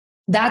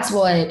that's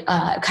what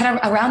kind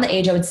of around the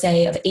age, I would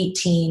say, of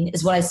 18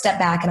 is when I stepped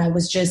back, and I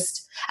was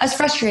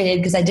frustrated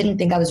because I didn't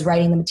think I was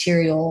writing the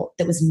material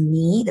that was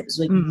me, that was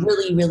like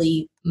really,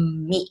 really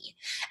me,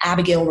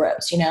 Abigail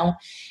Rose,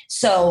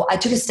 So I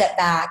took a step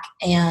back,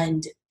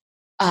 and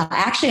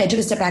actually I took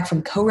a step back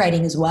from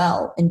co-writing as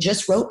well, and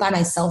just wrote by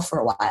myself for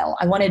a while.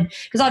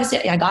 Because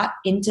obviously I got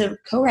into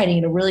co-writing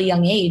at a really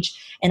young age,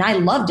 and I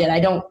loved it. I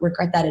don't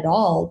regret that at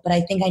all, but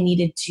I think I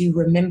needed to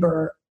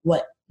remember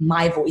what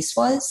my voice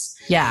was.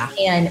 Yeah.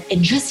 And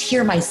just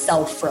hear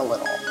myself for a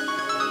little.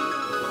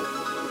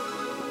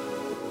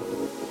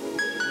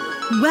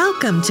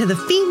 Welcome to the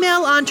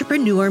Female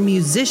Entrepreneur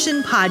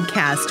Musician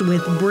Podcast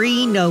with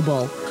Bree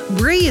Noble.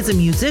 Bree is a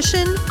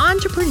musician,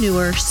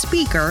 entrepreneur,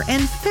 speaker,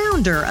 and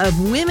founder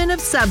of Women of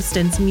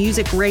Substance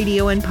Music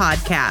Radio and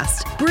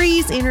Podcast.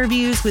 Bree's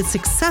interviews with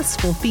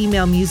successful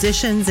female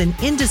musicians and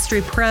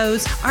industry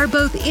pros are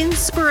both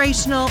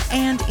inspirational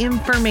and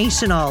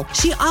informational.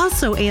 She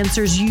also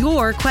answers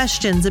your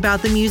questions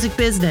about the music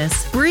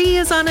business. Bree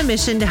is on a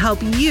mission to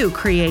help you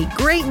create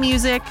great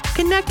music,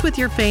 connect with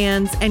your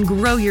fans, and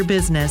grow your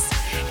business,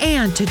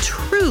 and to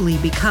truly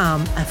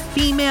become a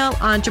female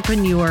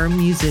entrepreneur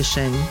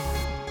musician.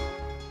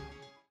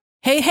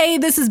 Hey,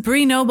 this is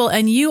Bree Noble,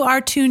 and you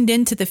are tuned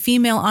into the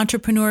Female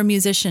Entrepreneur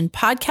Musician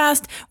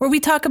Podcast, where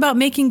we talk about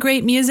making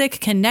great music,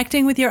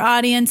 connecting with your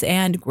audience,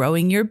 and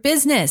growing your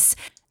business.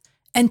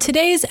 And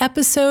today's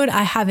episode,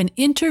 I have an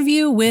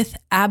interview with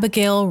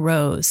Abigail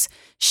Rose.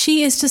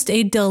 She is just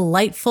a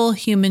delightful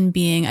human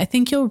being. I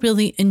think you'll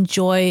really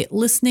enjoy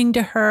listening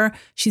to her.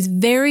 She's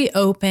very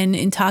open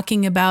in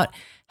talking about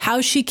how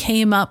she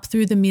came up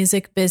through the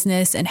music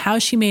business and how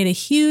she made a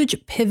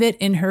huge pivot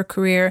in her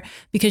career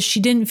because she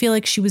didn't feel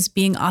like she was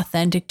being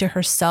authentic to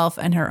herself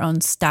and her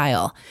own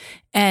style.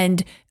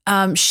 And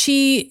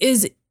she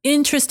is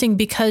interesting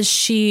because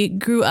she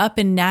grew up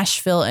in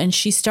Nashville and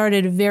she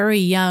started very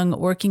young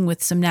working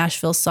with some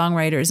Nashville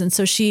songwriters. And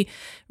so she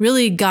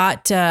really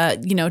got,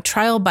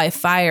 trial by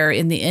fire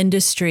in the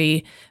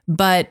industry,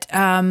 but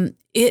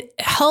it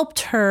helped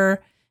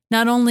her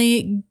not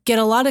only get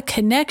a lot of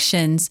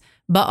connections,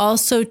 but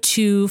also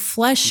to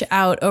flesh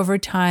out over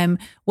time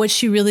what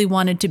she really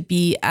wanted to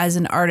be as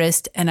an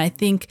artist. And I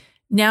think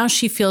now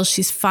she feels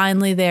she's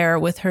finally there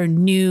with her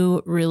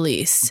new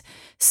release.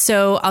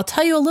 So I'll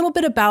tell you a little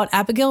bit about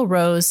Abigail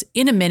Rose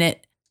in a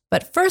minute.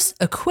 But first,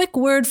 a quick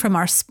word from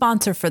our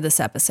sponsor for this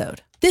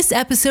episode. This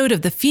episode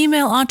of The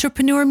Female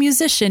Entrepreneur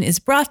Musician is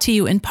brought to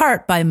you in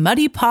part by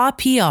Muddy Paw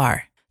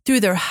PR.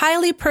 Through their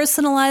highly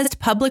personalized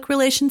public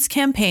relations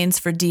campaigns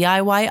for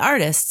DIY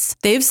artists,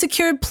 they've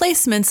secured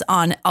placements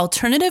on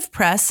Alternative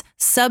Press,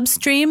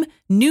 Substream,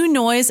 New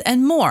Noise,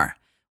 and more,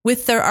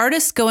 with their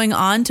artists going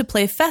on to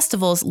play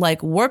festivals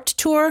like Warped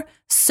Tour,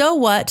 So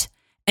What,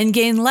 and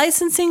gain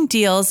licensing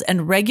deals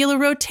and regular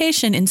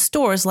rotation in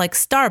stores like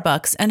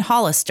Starbucks and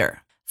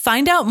Hollister.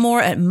 Find out more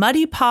at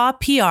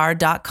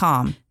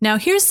muddypawpr.com. Now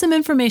here's some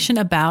information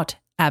about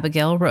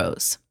Abigail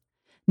Rose.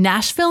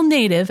 Nashville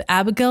native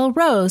Abigail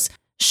Rose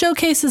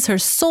showcases her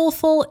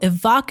soulful,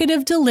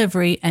 evocative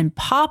delivery and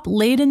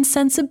pop-laden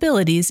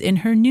sensibilities in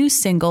her new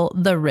single,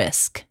 The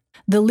Risk.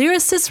 The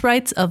lyricist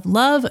writes of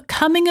love,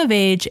 coming of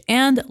age,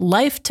 and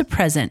life to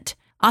present,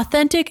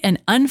 authentic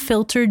and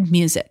unfiltered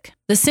music.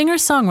 The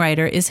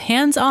singer-songwriter is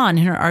hands-on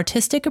in her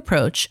artistic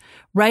approach,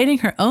 writing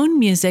her own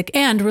music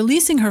and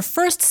releasing her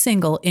first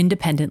single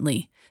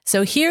independently.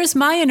 So here's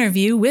my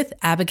interview with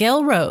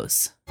Abigail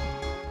Rose.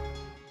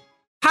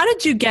 How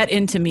did you get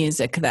into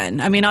music then?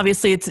 I mean,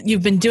 obviously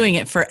you've been doing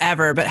it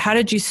forever, but how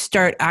did you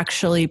start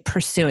actually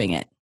pursuing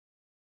it?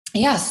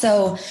 Yeah.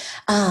 So,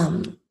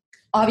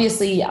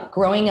 obviously,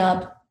 growing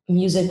up,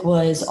 music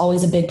was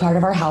always a big part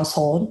of our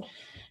household.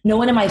 No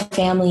one in my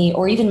family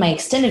or even my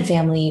extended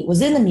family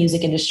was in the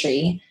music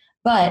industry,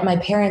 but my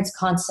parents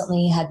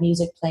constantly had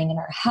music playing in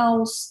our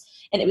house.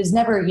 And it was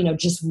never,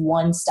 just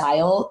one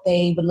style.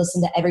 They would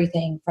listen to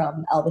everything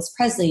from Elvis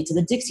Presley to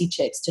the Dixie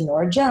Chicks to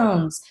Norah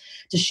Jones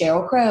to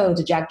Sheryl Crow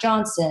to Jack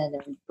Johnson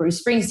and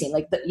Bruce Springsteen.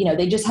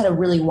 They just had a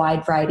really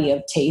wide variety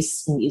of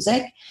tastes in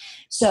music.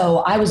 So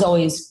I was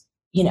always,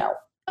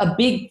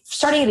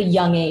 starting at a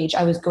young age,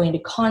 I was going to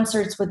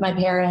concerts with my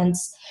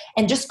parents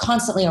and just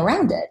constantly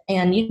around it.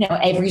 And,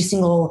 every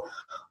single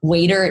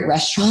waiter at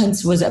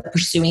restaurants was a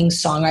pursuing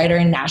songwriter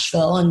in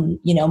Nashville. And,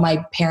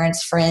 my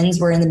parents' friends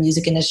were in the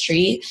music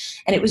industry.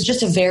 And it was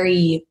just a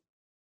very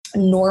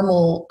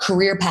normal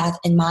career path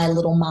in my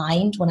little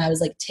mind when I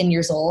was like 10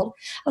 years old.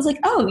 I was like,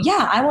 oh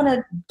yeah, I want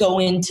to go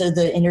into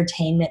the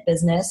entertainment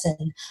business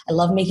and I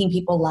love making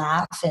people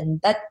laugh. And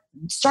that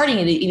starting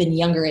at an even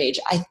younger age,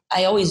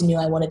 I always knew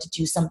I wanted to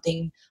do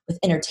something with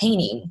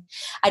entertaining.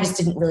 I just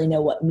didn't really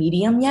know what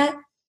medium yet.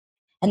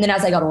 And then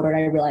as I got older,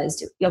 I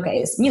realized, okay,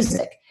 it's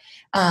music.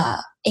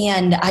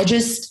 And I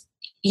just,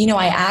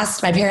 I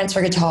asked my parents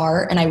for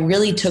guitar and I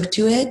really took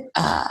to it.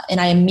 And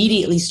I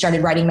immediately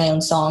started writing my own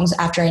songs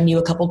after I knew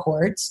a couple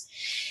chords.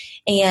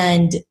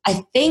 And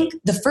I think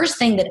the first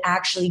thing that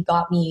actually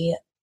got me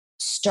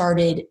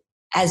started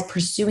as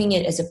pursuing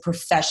it as a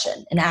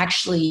profession and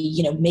actually,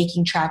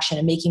 making traction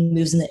and making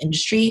moves in the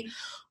industry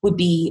would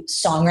be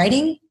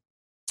songwriting.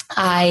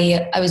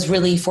 I was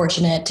really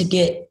fortunate to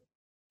get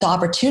the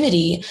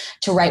opportunity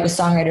to write with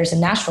songwriters in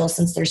Nashville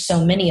since there's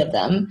so many of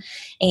them.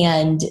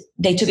 And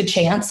they took a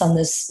chance on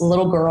this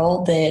little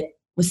girl that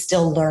was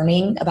still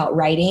learning about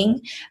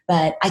writing.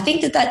 But I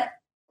think that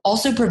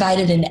also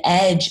provided an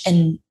edge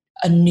and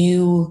a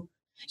new,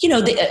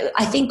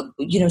 I think,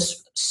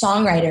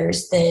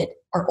 songwriters that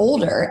are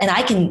older, and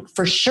I can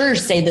for sure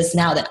say this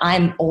now that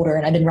I'm older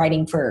and I've been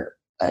writing for,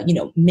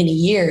 many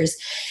years,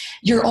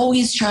 you're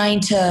always trying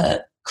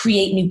to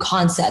create new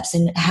concepts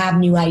and have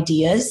new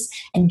ideas,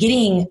 and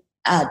getting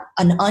an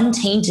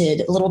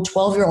untainted little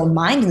 12-year-old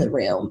mind in the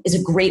room is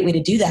a great way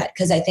to do that.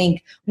 Because I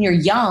think when you're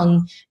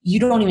young, you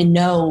don't even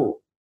know,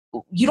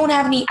 I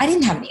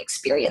didn't have any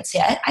experience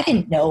yet. I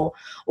didn't know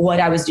what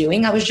I was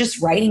doing. I was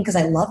just writing because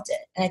I loved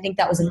it. And I think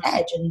that was an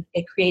edge, and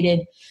it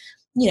created,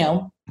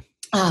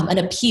 an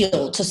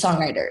appeal to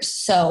songwriters.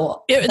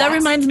 So that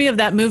reminds me of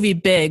that movie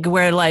Big,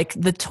 where like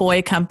the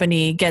toy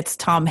company gets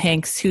Tom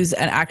Hanks, who's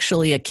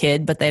actually a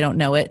kid, but they don't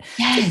know it,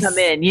 to come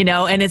in,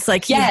 and it's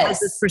like he has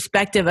this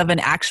perspective of an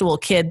actual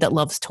kid that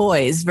loves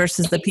toys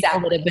versus the people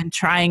that have been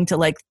trying to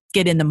like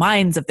get in the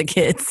minds of the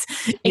kids,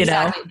 you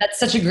know? That's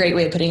such a great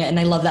way of putting it. And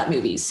I love that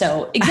movie.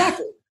 So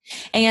exactly.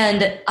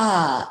 And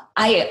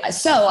I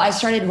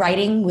started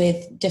writing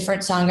with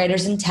different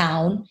songwriters in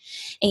town,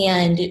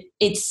 and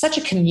it's such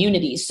a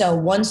community. So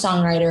one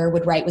songwriter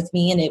would write with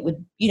me and it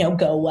would,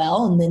 go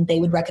well. And then they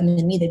would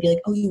recommend me. They'd be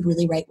like, oh, you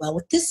really write well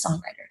with this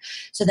songwriter.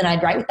 So then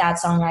I'd write with that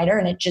songwriter,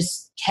 and it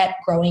just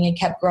kept growing and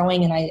kept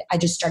growing. And I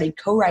just started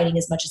co-writing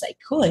as much as I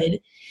could.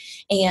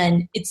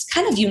 And it's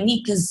kind of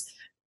unique because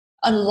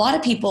a lot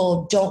of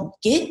people don't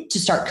get to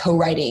start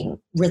co-writing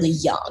really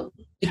young,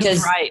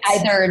 because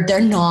either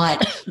they're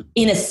not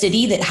in a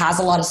city that has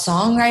a lot of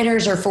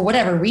songwriters, or for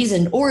whatever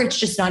reason, or it's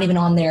just not even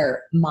on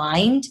their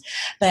mind.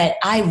 But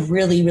I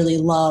really, really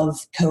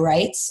love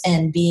co-writes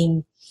and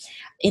being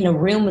in a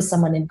room with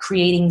someone and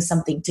creating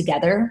something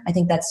together. I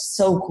think that's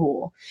so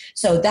cool.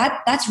 So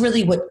that's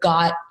really what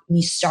got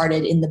me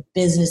started in the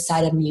business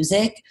side of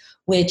music,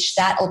 which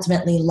that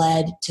ultimately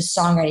led to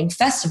songwriting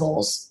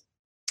festivals,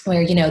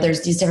 where,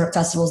 there's these different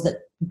festivals that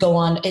go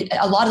on.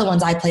 A lot of the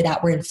ones I played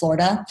at were in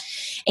Florida,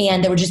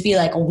 and there would just be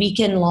like a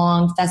weekend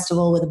long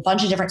festival with a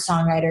bunch of different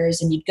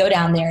songwriters, and you'd go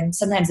down there, and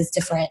sometimes it's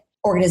different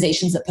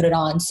organizations that put it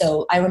on.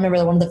 So I remember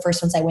that one of the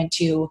first ones I went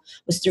to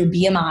was through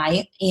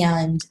BMI,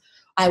 and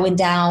I went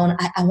down,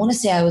 I want to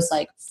say I was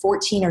like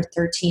 14 or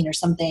 13 or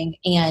something.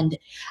 And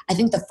I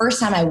think the first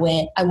time I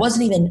went, I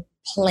wasn't even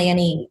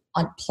planning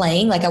on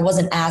playing. Like I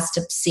wasn't asked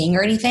to sing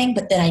or anything,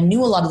 but then I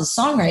knew a lot of the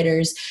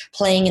songwriters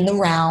playing in the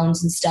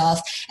rounds and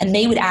stuff. And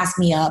they would ask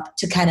me up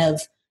to kind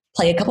of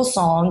play a couple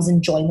songs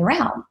and join the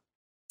round.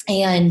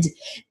 And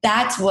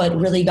that's what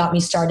really got me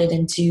started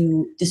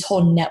into this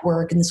whole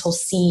network and this whole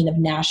scene of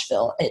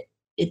Nashville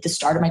at the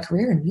start of my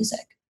career in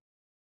music.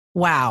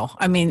 Wow.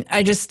 I mean,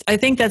 I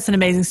think that's an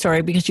amazing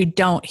story, because you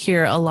don't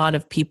hear a lot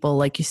of people,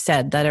 like you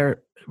said, that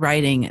are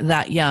writing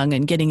that young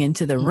and getting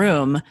into the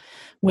room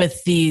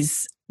with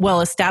these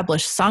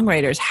well-established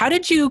songwriters. How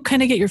did you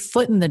kind of get your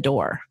foot in the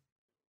door?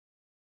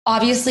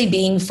 Obviously,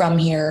 being from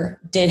here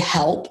did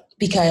help,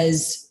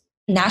 because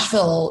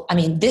Nashville, I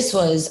mean, this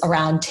was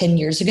around 10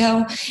 years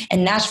ago,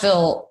 and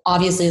Nashville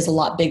obviously is a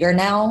lot bigger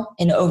now.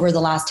 And over the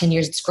last 10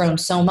 years, it's grown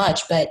so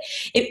much, but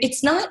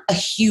it's not a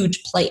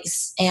huge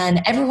place,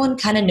 and everyone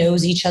kind of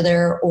knows each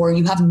other, or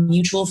you have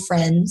mutual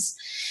friends.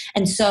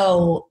 And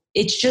so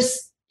it's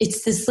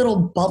this little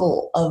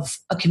bubble of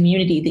a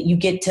community that you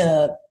get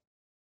to,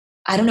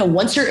 I don't know,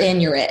 once you're in,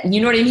 you're in.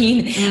 You know what I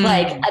mean?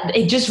 Like,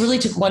 it just really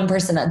took one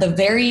person. The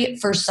very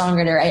first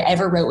songwriter I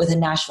ever wrote with in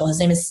Nashville, his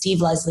name is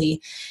Steve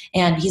Leslie,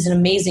 and he's an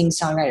amazing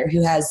songwriter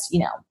who has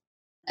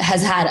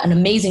had an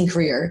amazing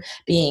career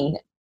being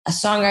a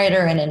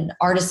songwriter and an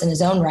artist in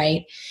his own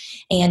right.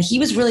 And he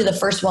was really the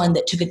first one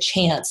that took a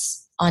chance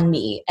on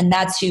me. And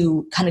that's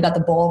who kind of got the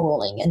ball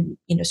rolling and,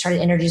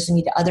 started introducing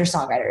me to other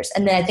songwriters.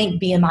 And then I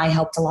think BMI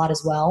helped a lot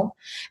as well,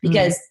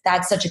 because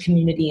that's such a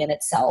community in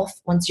itself.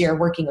 Once you're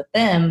working with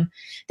them,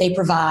 they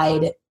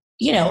provide,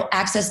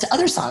 access to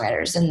other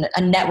songwriters and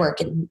a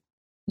network and,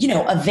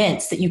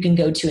 events that you can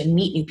go to and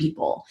meet new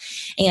people.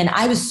 And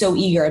I was so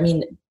eager. I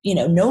mean,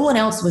 no one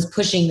else was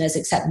pushing this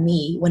except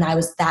me when I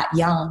was that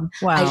young.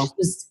 Wow. I just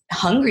was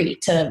hungry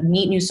to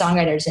meet new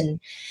songwriters. And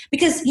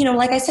because,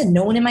 like I said,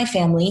 no one in my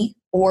family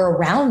or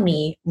around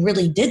me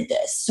really did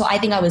this. So I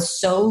think I was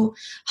so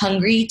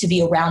hungry to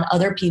be around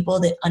other people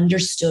that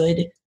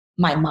understood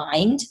my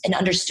mind and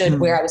understood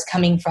where I was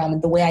coming from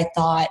and the way I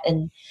thought,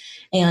 and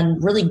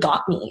really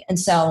got me. And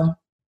so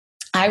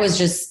I was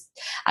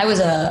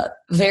a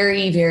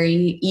very,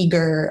 very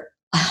ever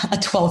a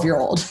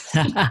 12-year-old,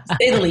 to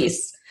say the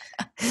least.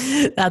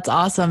 That's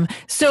awesome.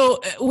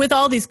 So with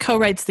all these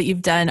co-writes that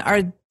you've done,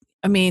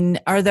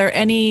 are there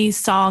any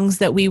songs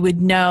that we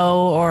would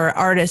know, or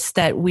artists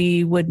that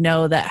we would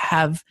know that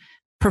have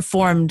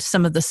performed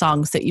some of the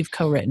songs that you've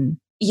co-written?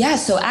 Yeah.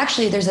 So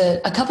actually there's a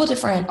couple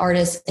different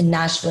artists in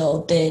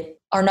Nashville that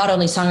are not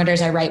only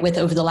songwriters I write with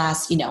over the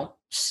last,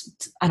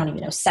 I don't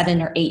even know,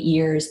 7 or 8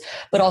 years,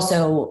 but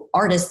also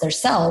artists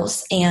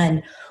themselves.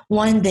 And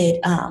one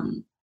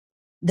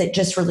that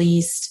just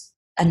released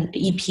an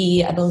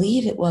EP, I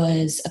believe it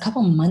was a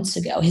couple months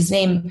ago. His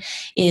name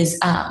is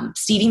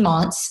Stevie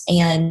Montz,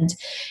 and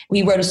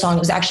we wrote a song. It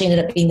was actually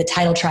ended up being the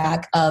title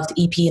track of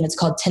the EP, and it's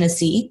called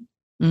Tennessee.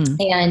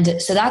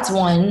 And so that's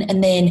one.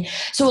 And then,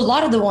 so a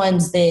lot of the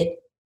ones that,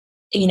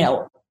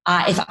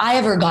 if I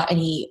ever got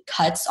any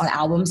cuts on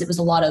albums, it was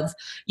a lot of,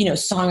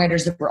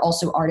 songwriters that were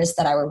also artists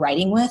that I were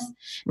writing with.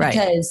 Right.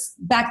 Because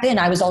back then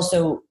I was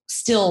also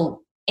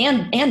still,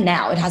 and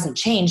now it hasn't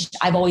changed.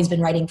 I've always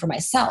been writing for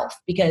myself,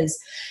 because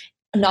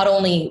not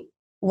only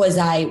was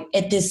I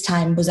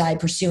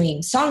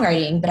pursuing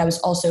songwriting, but I was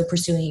also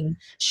pursuing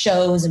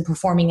shows and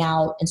performing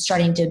out and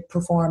starting to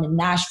perform in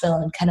Nashville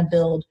and kind of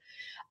build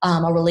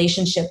a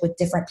relationship with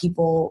different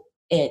people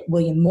at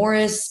William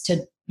Morris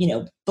to,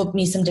 book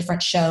me some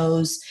different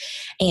shows.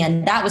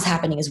 And that was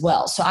happening as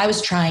well. So I was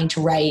trying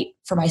to write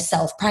for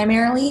myself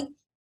primarily.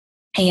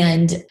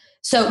 And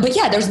so, but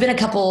yeah, there's been a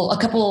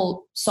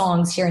couple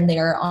songs here and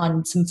there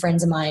on some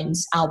friends of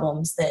mine's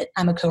albums that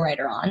I'm a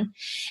co-writer on.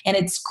 And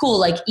it's cool.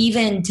 Like,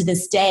 even to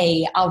this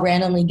day, I'll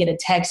randomly get a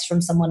text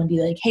from someone and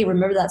be like, hey,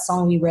 remember that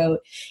song we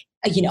wrote,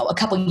 a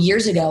couple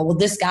years ago? Well,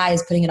 this guy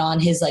is putting it on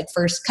his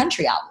first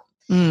country album.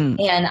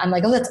 And I'm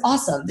like, oh, that's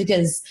awesome.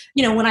 Because,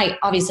 when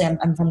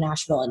I'm from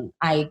Nashville, and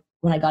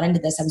when I got into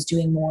this, I was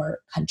doing more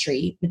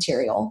country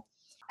material.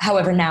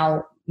 However,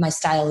 now my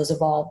style has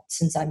evolved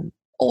since I'm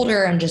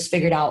older and just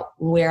figured out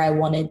where I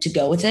wanted to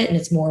go with it. And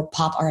it's more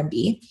pop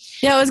R&B.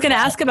 Yeah. I was going to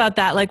ask about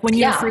that. Like, when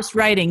you were first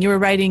writing, you were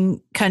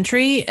writing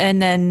country, and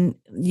then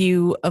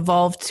you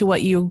evolved to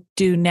what you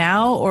do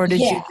now, or did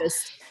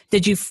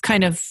you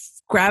kind of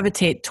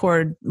gravitate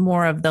toward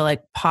more of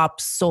the pop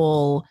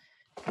soul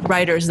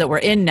writers that were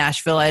in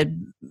Nashville?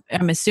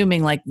 I'm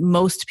assuming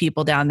most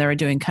people down there are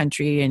doing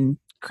country and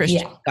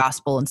Christian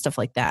gospel and stuff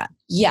like that.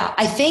 Yeah.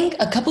 I think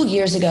a couple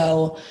years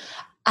ago,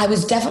 I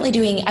was definitely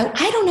doing,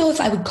 I don't know if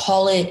I would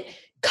call it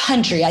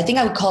country. I think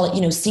I would call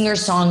it,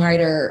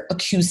 singer-songwriter,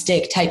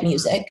 acoustic type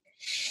music.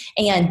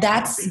 And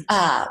that's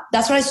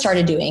what I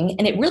started doing.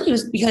 And it really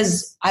was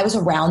because I was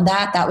around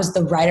that. That was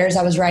the writers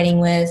I was writing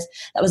with.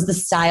 That was the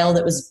style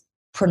that was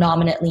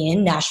predominantly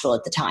in Nashville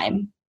at the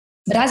time.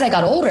 But as I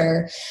got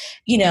older,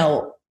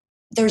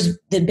 there's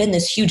been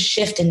this huge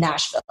shift in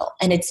Nashville,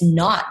 and it's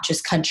not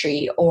just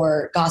country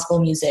or gospel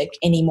music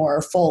anymore,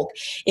 or folk.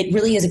 It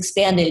really has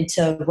expanded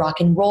to rock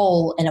and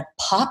roll and a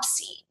pop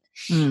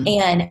scene.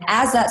 And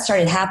as that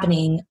started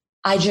happening,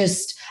 I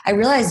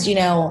realized,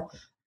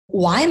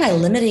 why am I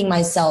limiting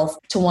myself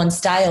to one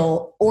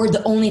style or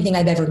the only thing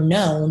I've ever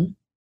known?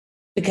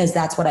 Because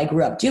that's what I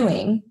grew up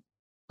doing.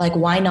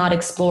 Why not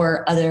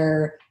explore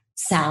other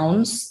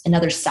sounds and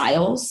other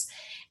styles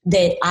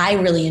that I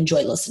really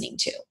enjoy listening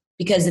to?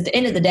 Because at the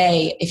end of the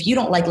day, if you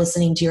don't like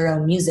listening to your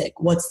own music,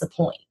 what's the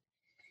point?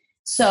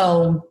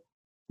 So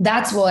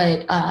that's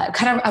what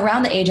kind of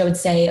around the age, I would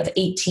say, of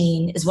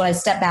 18 is when I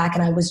stepped back,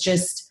 and I was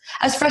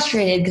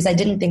frustrated because I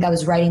didn't think I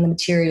was writing the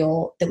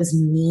material that was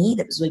me,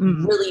 that was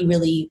really,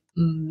 really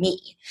me,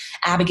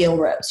 Abigail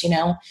Rose,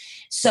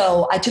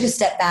 So I took a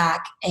step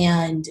back,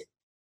 and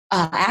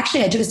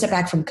actually I took a step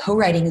back from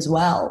co-writing as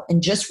well,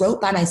 and just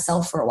wrote by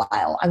myself for a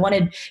while.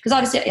 Because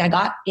obviously I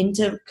got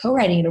into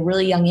co-writing at a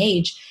really young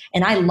age,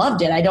 and I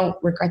loved it. I don't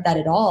regret that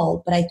at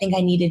all, but I think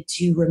I needed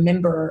to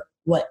remember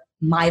what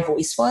my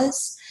voice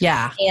was.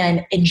 Yeah.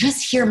 And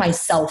just hear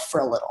myself for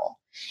a little.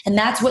 And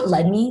that's what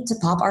led me to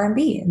pop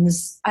R&B. And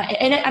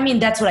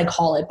that's what I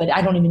call it, but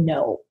I don't even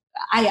know.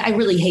 I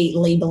really hate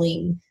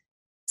labeling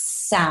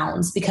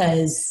sounds,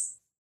 because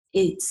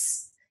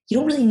you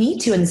don't really need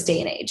to in this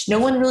day and age. No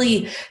one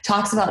really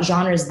talks about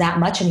genres that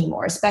much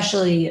anymore,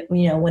 especially,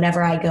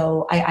 whenever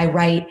I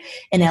write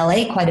in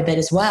LA quite a bit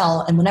as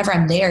well. And whenever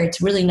I'm there,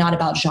 it's really not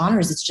about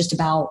genres. It's just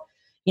about,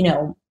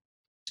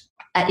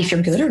 if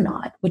you're good or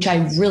not, which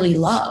I really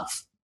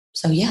love.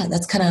 So yeah,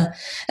 that's kind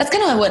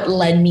of what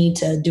led me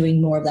to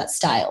doing more of that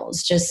style.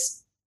 It's just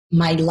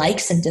my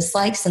likes and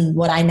dislikes and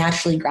what I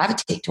naturally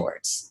gravitate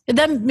towards.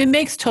 It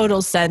makes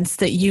total sense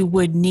that you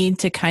would need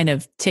to kind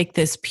of take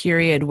this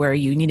period where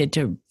you needed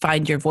to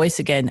find your voice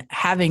again,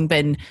 having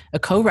been a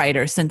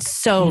co-writer since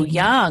so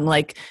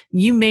young.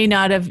 You may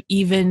not have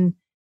even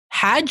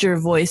had your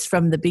voice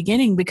from the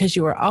beginning because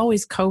you were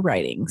always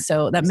co-writing.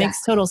 So that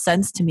makes total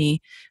sense to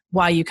me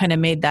why you kind of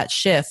made that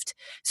shift.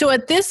 So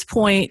at this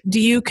point, do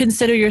you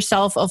consider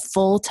yourself a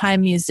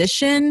full-time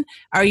musician?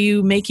 Are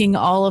you making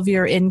all of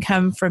your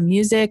income from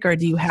music, or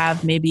do you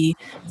have maybe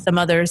some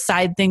other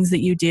side things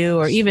that you do,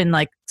 or even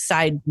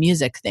side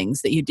music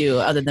things that you do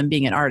other than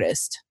being an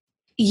artist?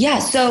 Yeah.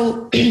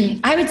 So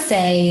I would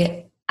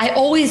say I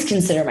always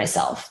consider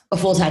myself a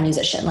full-time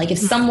musician. If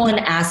someone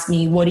asked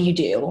me, what do you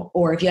do?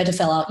 Or if you had to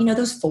fill out,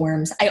 those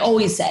forms, I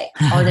always say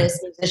artist,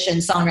 musician,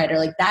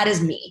 songwriter, that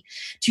is me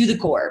to the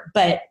core.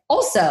 But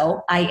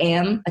also I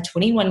am a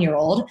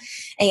 21-year-old,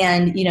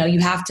 and, you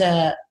have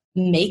to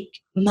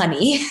make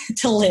money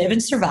to live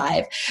and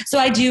survive. So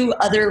I do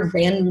other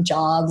random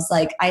jobs.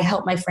 Like I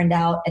help my friend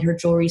out at her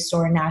jewelry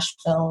store in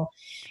Nashville.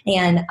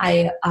 And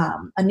a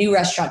new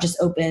restaurant just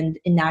opened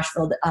in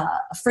Nashville.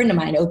 A friend of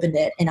mine opened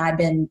it, and I've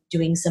been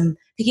picking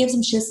up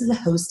some shifts as a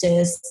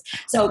hostess.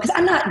 So, because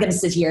I'm not going to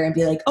sit here and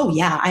be like, oh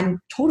yeah,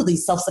 I'm totally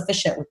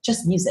self-sufficient with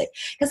just music,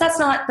 because that's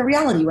not the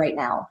reality right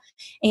now.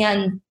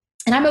 And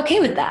I'm okay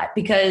with that,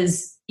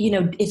 because, you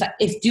know,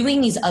 if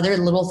doing these other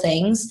little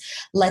things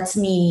lets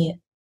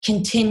me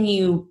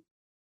continue,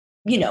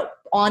 you know,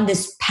 on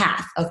this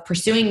path of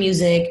pursuing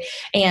music,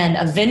 and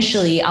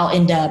eventually I'll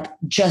end up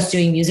just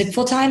doing music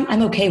full time,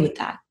 I'm okay with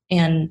that.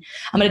 And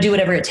I'm going to do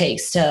whatever it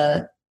takes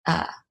to,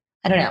 I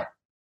don't know.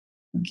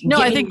 No,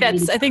 I think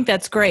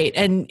that's great.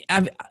 And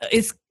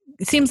it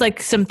seems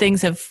like some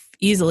things have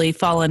easily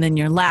fallen in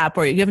your lap,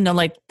 or you haven't to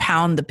like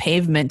pound the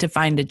pavement to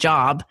find a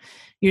job.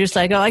 You're just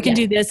like, oh, I can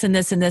do this and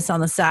this and this on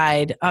the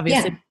side.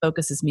 Obviously,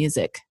 focus is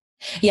music.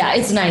 Yeah,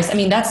 it's nice. I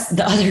mean, that's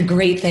the other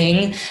great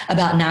thing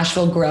about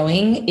Nashville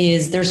growing,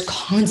 is there's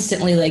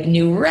constantly like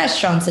new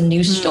restaurants and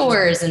new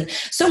stores and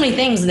so many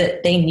things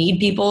that they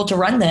need people to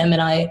run them.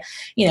 And I,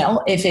 you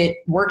know, if it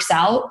works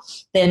out,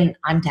 then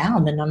I'm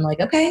down, and I'm like,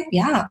 okay,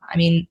 yeah. I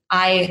mean,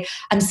 the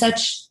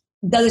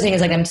other thing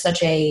is like, I'm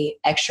such a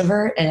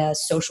extrovert and a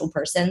social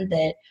person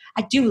that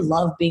I do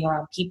love being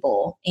around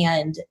people,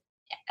 and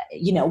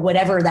you know,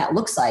 whatever that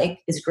looks like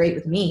is great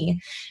with me.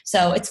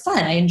 So it's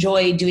fun. I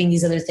enjoy doing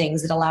these other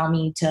things that allow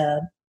me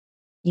to,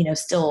 you know,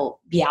 still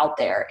be out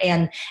there.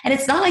 And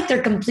it's not like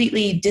they're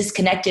completely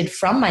disconnected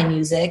from my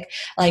music.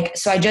 Like,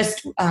 so I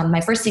just,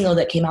 my first single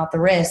that came out, The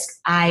Risk,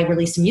 I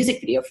released a music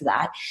video for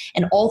that.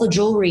 And all the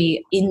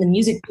jewelry in the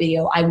music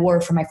video I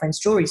wore from my friend's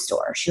jewelry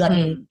store. She let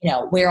me, you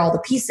know, wear all the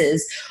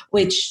pieces,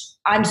 which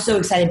I'm so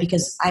excited,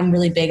 because I'm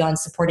really big on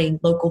supporting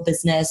local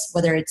business,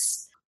 whether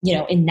it's, you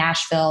know, in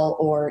Nashville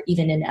or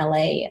even in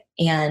LA.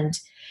 And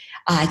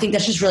I think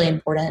that's just really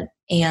important.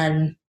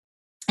 And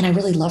I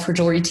really love her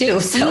jewelry too.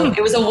 So it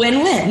was a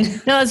win-win.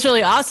 No, that's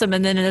really awesome.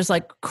 And then there's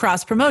like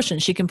cross promotion.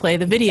 She can play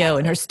the video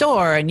in her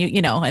store, and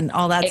you know, and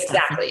all that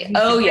stuff. Exactly.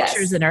 Oh, yes.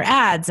 Pictures in her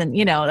ads. And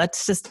you know,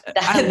 that's just,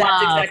 I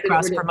love exactly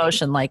cross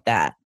promotion like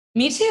that.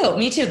 Me too.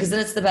 Because then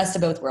it's the best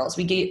of both worlds.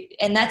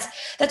 And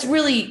that's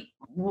really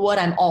what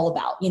I'm all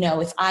about. You know,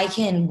 if I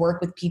can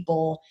work with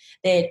people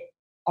that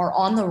are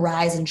on the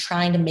rise and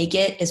trying to make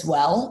it as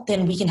well,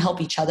 then we can help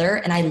each other.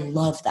 And I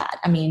love that.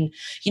 I mean,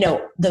 you know,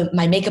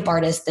 my makeup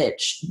artist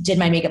that did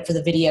my makeup for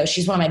the video,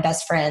 she's one of my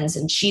best friends,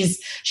 and she's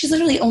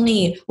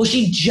literally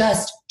she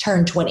just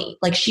turned 20.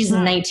 Like, she's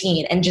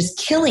 19 and just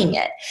killing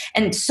it,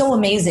 and so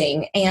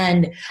amazing.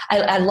 And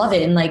I love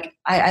it. And like,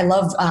 I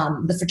love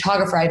the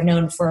photographer I've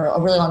known for a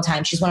really long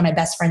time. She's one of my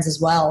best friends as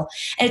well.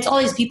 And it's all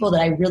these people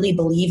that I really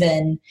believe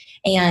in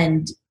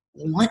and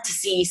want to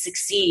see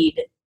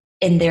succeed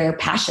in their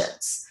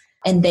passions,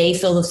 and they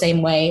feel the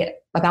same way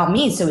about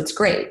me. So it's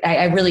great.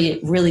 I really,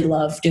 really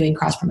love doing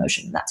cross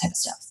promotion and that type of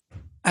stuff.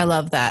 I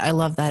love that. I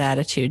love that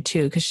attitude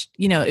too. Because,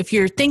 you know, if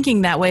you're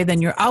thinking that way,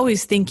 then you're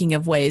always thinking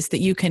of ways that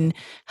you can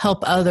help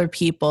other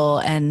people,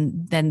 and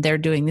then they're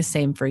doing the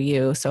same for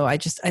you. So I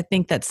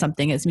think that's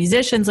something as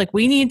musicians, like,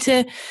 we need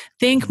to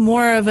think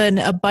more of an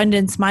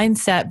abundance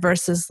mindset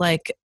versus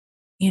like,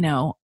 you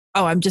know,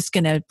 oh, I'm just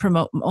going to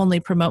only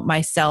promote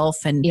myself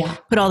and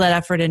put all that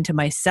effort into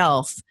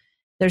myself.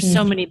 There's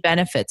so many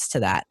benefits to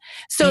that.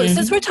 So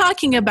since we're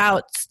talking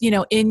about, you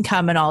know,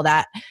 income and all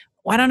that,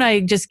 why don't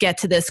I just get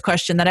to this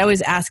question that I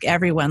always ask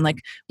everyone? Like,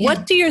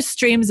 what do your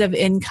streams of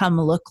income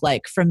look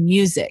like from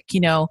music?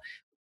 You know,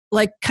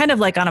 like kind of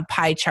like on a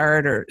pie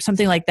chart or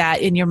something like that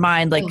in your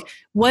mind. Like,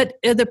 what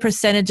are the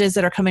percentages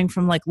that are coming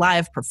from like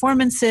live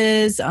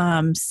performances,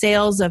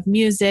 sales of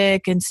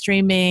music and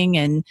streaming,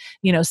 and,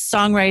 you know,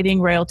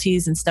 songwriting,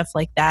 royalties and stuff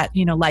like that,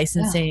 you know,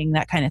 licensing,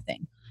 that kind of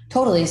thing?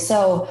 Totally.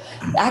 So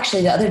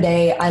actually the other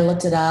day I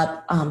looked it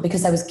up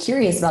because I was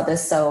curious about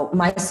this. So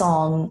my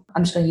song,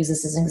 I'm just going to use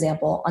this as an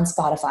example, on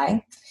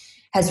Spotify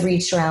has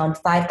reached around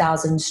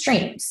 5,000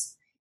 streams.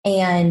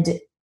 And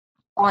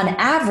on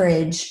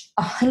average,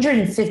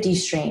 150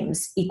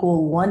 streams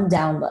equal one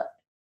download.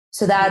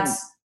 So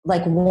that's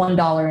like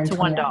 $1 and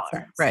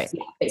 $1. Right.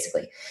 Yeah,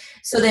 basically.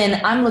 So then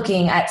I'm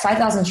looking at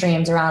 5,000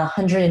 streams, around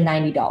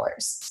 $190.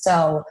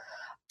 So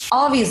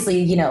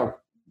obviously, you know,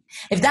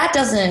 if that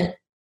doesn't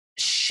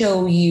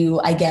show you,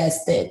 I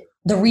guess, that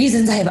the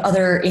reasons I have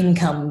other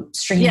income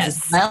streams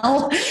as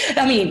well.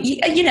 I mean,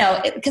 you know,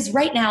 because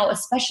right now,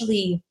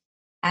 especially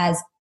as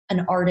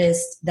an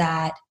artist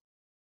that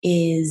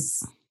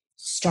is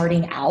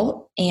starting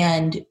out,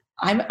 and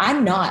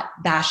I'm not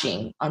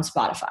bashing on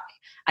Spotify.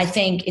 I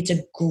think it's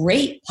a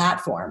great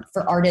platform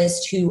for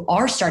artists who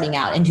are starting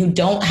out and who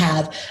don't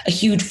have a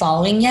huge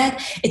following yet.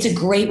 It's a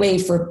great way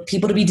for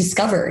people to be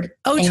discovered.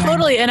 Oh,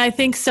 totally. And I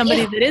think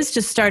somebody that is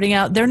just starting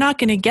out, they're not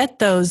going to get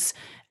those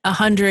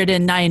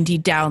 190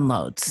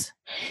 downloads.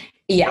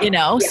 Yeah. You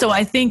know, so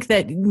I think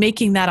that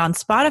making that on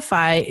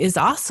Spotify is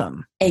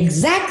awesome.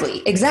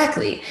 Exactly.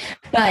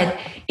 But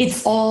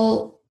it's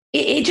all,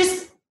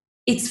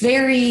 it's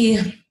very,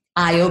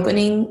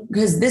 eye-opening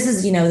because this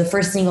is, the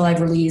first single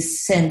I've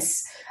released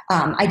since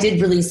I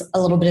did release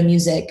a little bit of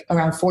music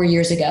around 4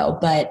 years ago,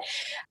 but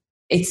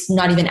it's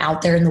not even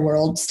out there in the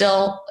world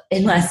still,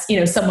 unless,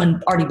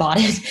 someone already bought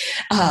it.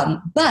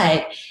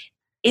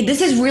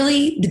 This is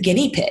really the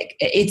guinea pig.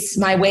 It's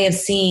my way of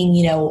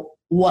seeing,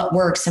 what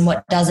works and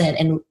what doesn't.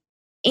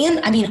 And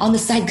I mean, on the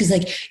side, because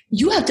like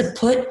you have to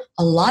put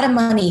a lot of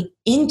money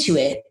into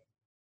it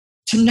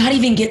to not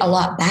even get a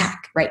lot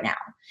back right now.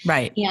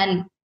 Right.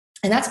 And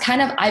that's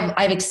kind of,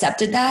 I've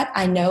accepted that.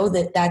 I know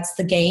that that's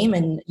the game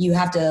and you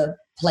have to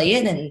play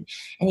it and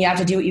you have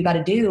to do what you got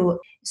to do.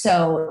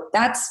 So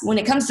that's when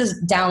it comes to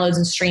downloads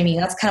and streaming,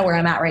 that's kind of where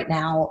I'm at right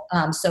now.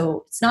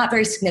 So it's not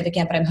very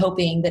significant, but I'm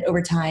hoping that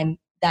over time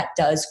that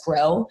does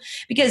grow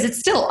because it's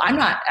still,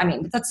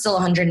 that's still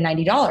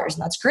 $190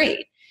 and that's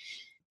great.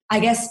 I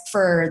guess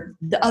for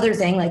the other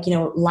thing, like,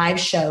 live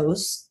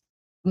shows,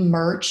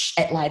 merch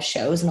at live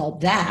shows and all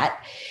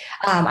that,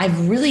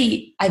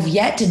 I've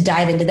yet to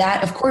dive into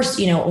that. Of course,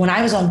 when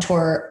I was on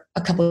tour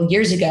a couple of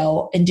years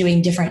ago and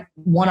doing different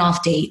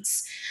one-off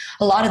dates,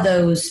 a lot of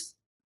those,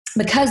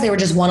 because they were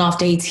just one-off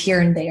dates here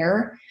and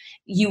there,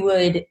 you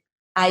would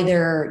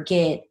either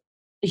get,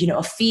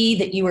 a fee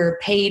that you were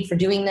paid for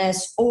doing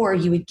this, or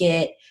you would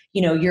get,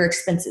 your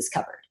expenses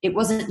covered. It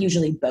wasn't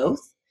usually both,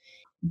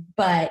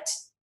 but,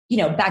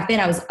 back then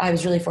I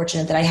was really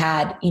fortunate that I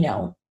had,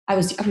 I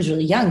was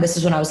really young. This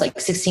is when I was like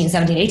 16,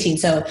 17, 18.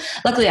 So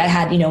luckily I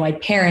had, my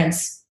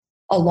parents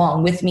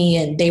along with me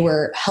and they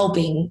were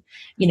helping,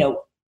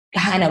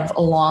 kind of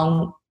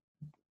along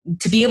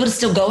to be able to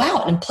still go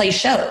out and play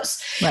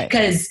shows. Right.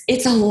 Because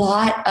it's a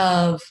lot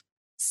of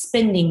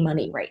spending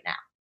money right now.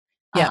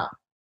 Yeah.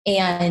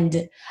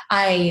 And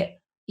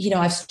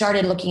I've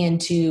started looking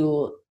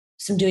into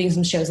doing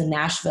some shows in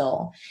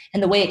Nashville.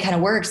 And the way it kind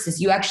of works is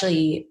you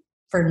actually,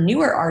 for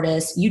newer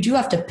artists, you do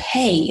have to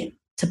pay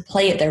to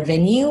play at their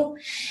venue.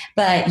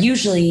 But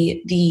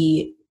usually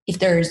if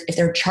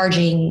they're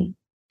charging,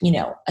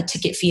 a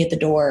ticket fee at the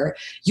door,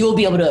 you'll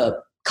be able to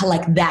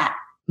collect that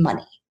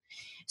money.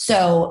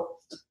 So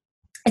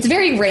it's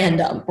very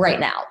random right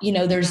now.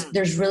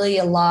 There's really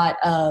a lot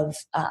of,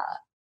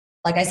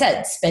 like I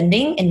said,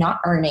 spending and not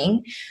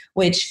earning,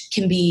 which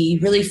can be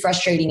really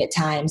frustrating at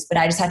times, but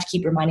I just have to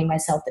keep reminding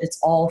myself that it's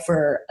all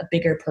for a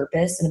bigger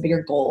purpose and a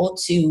bigger goal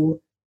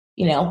to,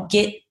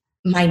 get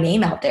my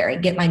name out there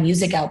and get my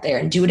music out there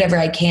and do whatever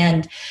I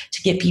can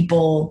to get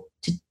people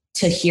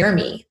to hear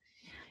me.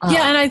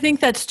 Yeah. And I think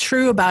that's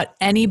true about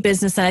any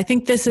business. And I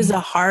think this is a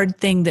hard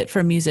thing that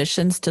for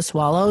musicians to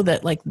swallow,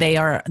 that like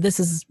this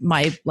is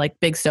my like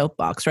big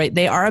soapbox, right?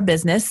 They are a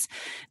business.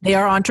 They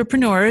are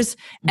entrepreneurs.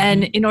 Mm-hmm.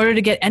 And in order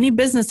to get any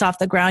business off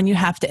the ground, you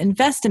have to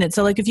invest in it.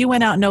 So like if you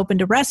went out and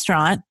opened a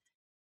restaurant,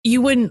 you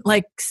wouldn't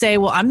like say,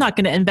 well, I'm not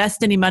going to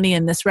invest any money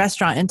in this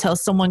restaurant until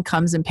someone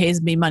comes and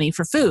pays me money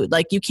for food.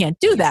 Like you can't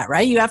do that,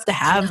 right? You have to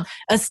have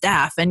a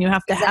staff and you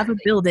have to have a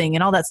building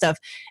and all that stuff.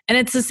 And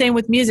it's the same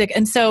with music.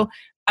 And so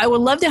I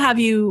would love to have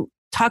you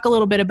talk a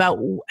little bit about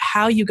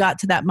how you got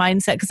to that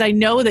mindset, because I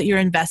know that you're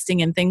investing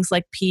in things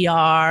like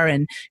PR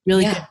and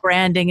really good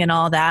branding and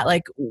all that.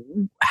 Like,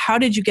 how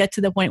did you get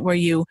to the point where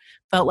you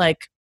felt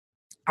like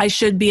I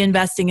should be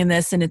investing in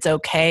this and it's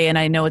okay and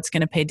I know it's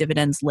going to pay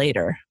dividends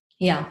later?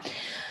 Yeah.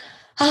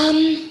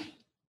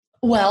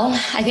 Well,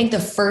 I think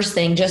the first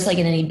thing, just like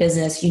in any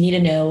business, you need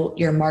to know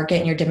your market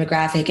and your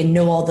demographic and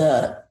know all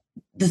the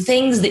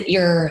things that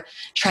you're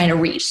trying to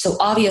reach. So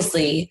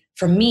obviously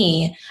for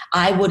me,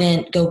 I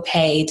wouldn't go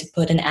pay to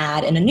put an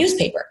ad in a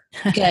newspaper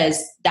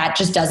because that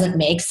just doesn't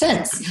make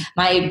sense.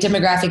 My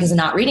demographic is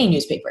not reading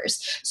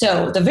newspapers.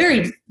 So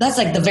that's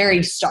like the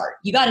very start.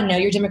 You got to know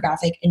your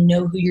demographic and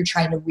know who you're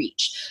trying to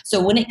reach.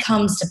 So when it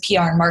comes to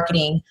PR and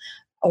marketing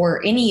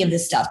or any of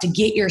this stuff, to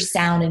get your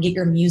sound and get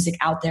your music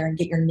out there and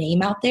get your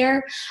name out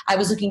there, I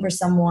was looking for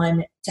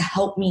someone to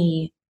help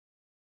me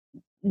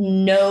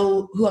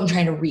know who I'm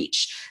trying to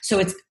reach. So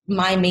it's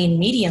my main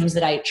mediums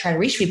that I try to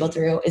reach people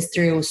through is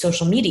through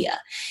social media.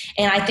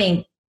 And I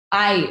think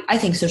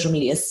social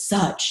media is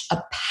such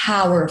a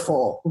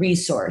powerful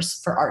resource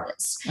for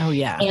artists. Oh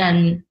yeah.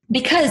 And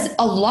because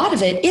a lot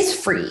of it is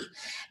free.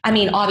 I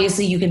mean,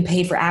 obviously you can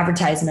pay for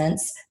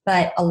advertisements,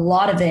 but a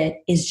lot of it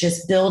is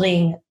just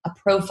building a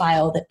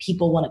profile that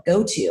people want to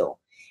go to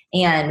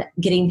and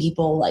getting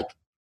people, like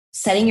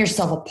setting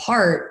yourself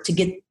apart to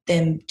get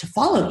them to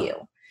follow you.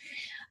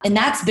 And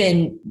that's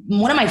been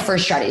one of my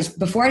first strategies.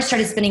 Before I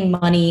started spending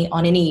money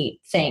on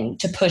anything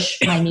to push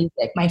my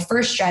music, my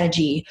first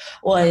strategy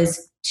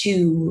was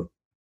to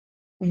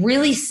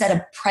really set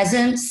a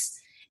presence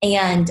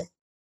and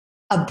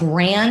a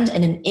brand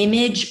and an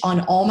image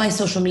on all my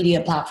social media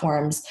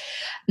platforms.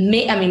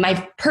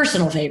 My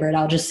personal favorite,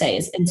 I'll just say,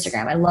 is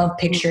Instagram. I love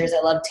pictures.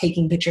 I love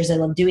taking pictures. I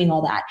love doing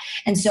all that.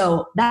 And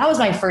so that was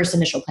my first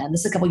initial plan.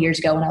 This is a couple years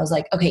ago when I was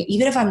like, okay,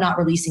 even if I'm not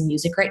releasing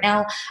music right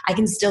now, I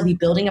can still be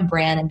building a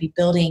brand and be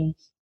building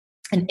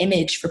an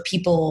image for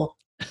people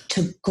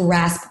to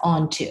grasp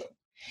onto.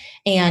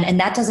 And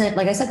that doesn't,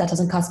 like I said, that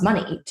doesn't cost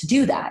money to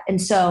do that.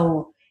 And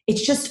so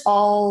it's just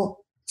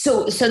all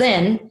so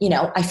then,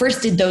 I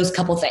first did those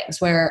couple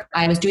things where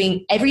I was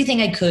doing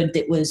everything I could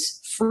that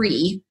was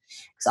free,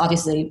 because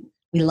obviously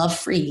we love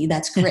free.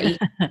 That's great.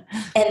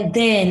 And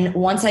then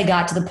once I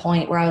got to the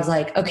point where I was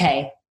like,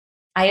 okay,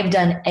 I have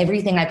done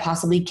everything I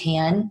possibly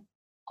can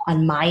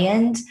on my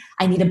end.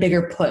 I need a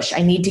bigger push.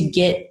 I need to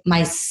get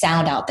my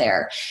sound out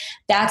there.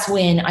 That's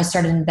when I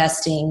started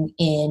investing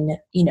in,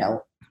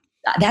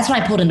 that's when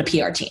I pulled in a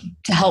PR team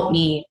to help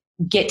me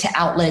get to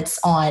outlets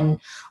on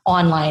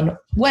online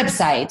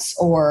websites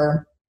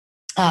or,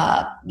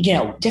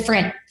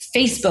 different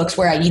Facebooks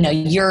where,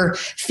 you're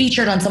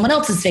featured on someone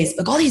else's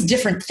Facebook, all these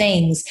different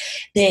things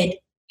that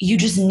you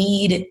just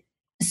need,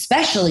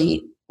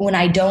 especially when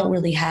I don't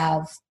really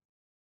have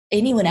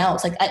anyone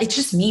else. Like, it's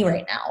just me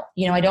right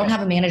now. I don't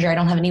have a manager. I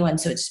don't have anyone.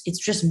 So it's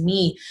just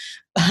me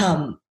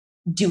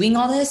doing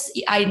all this.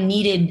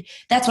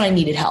 That's when I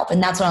needed help.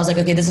 And that's when I was like,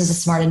 okay, this is a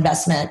smart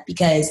investment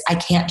because I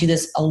can't do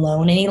this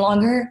alone any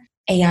longer.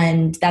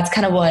 And that's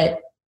kind of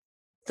what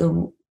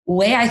the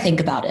way I think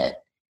about it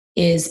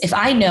is, if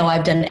I know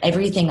I've done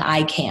everything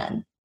I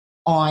can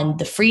on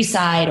the free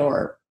side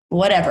or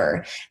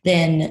whatever,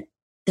 then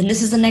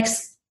this is the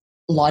next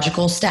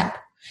logical step.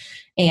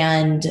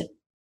 And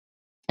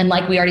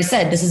like we already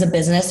said, this is a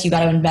business. You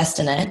got to invest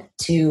in it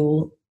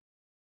to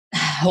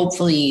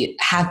hopefully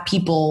have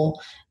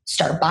people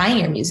start buying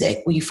your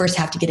music. Well, you first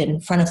have to get it in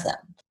front of them.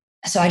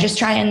 So I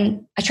try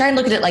and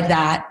look at it like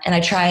that. And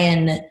I try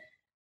and,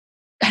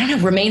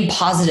 remain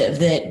positive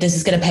that this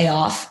is going to pay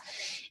off.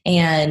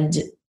 And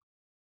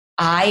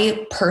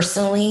I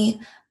personally,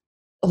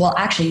 well,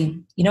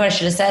 actually, what I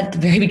should have said at the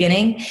very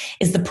beginning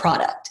is the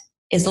product.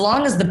 As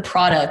long as the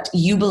product,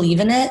 you believe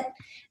in it,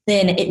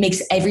 then it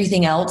makes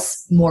everything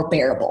else more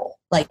bearable.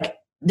 Like,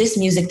 this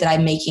music that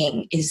I'm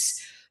making is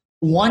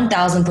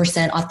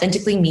 1000%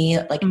 authentically me.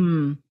 Like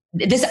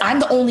this, I'm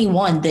the only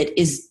one that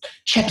is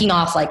checking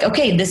off like,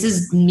 okay, this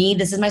is me.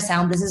 This is my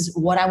sound. This is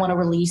what I want to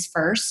release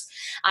first.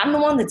 I'm the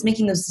one that's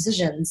making those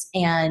decisions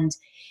and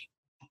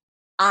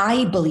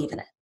I believe in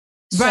it.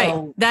 Right.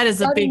 So, that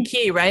is a big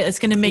key, right? It's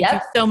going to make you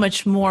so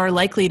much more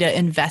likely to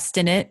invest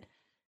in it.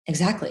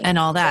 Exactly. And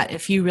all that,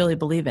 if you really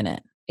believe in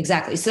it.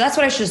 Exactly. So that's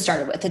what I should have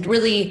started with.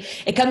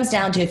 It comes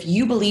down to, if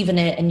you believe in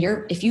it and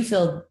if you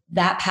feel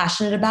that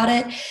passionate about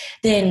it,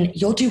 then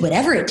you'll do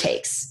whatever it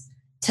takes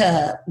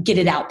to get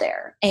it out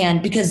there.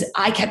 And because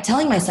I kept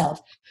telling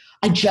myself,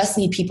 I just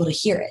need people to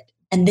hear it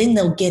and then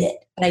they'll get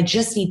it. But I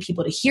just need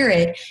people to hear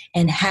it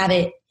and have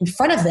it in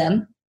front of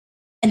them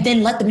and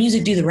then let the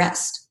music do the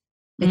rest.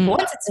 Like,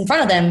 once it's in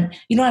front of them,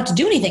 you don't have to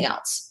do anything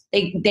else.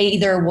 They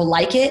either will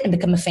like it and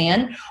become a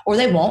fan, or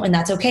they won't. And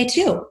that's okay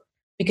too,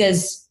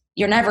 because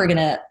you're never going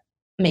to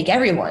make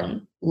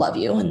everyone love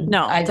you. And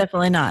no,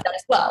 definitely not.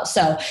 As well.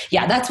 So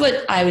yeah, that's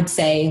what I would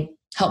say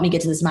helped me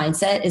get to this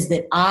mindset, is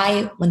that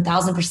I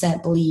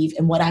 1000% believe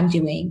in what I'm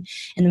doing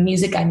and the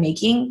music I'm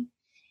making.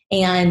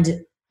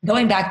 And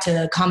going back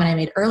to a comment I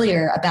made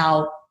earlier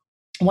about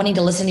wanting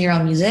to listen to your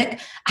own music,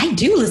 I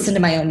do listen to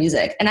my own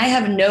music. And I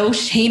have no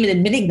shame in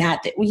admitting that,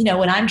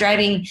 when I'm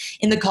driving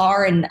in the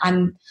car and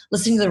I'm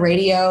listening to the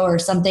radio or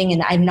something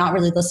and I'm not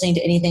really listening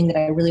to anything that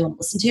I really want to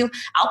listen to,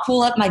 I'll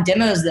pull up my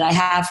demos that I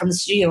have from the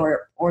studio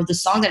or the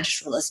song that I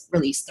just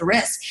released, The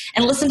Risk,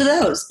 and listen to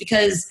those,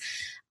 because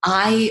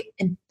I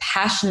am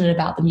passionate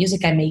about the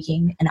music I'm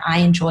making and I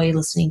enjoy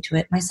listening to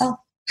it myself.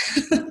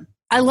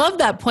 I love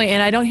that point.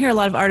 And I don't hear a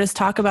lot of artists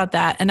talk about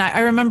that. And I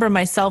remember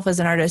myself as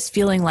an artist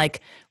feeling like,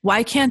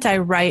 why can't I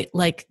write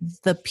like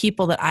the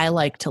people that I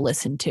like to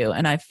listen to?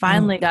 And I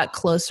finally got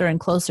closer and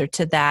closer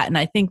to that. And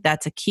I think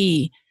that's a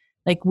key.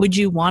 Like, would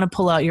you want to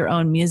pull out your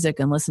own music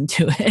and listen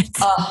to it?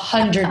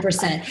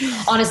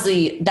 100%.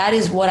 Honestly, that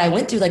is what I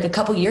went through like a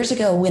couple years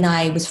ago when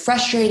I was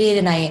frustrated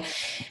and I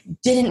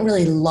didn't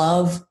really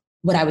love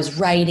what I was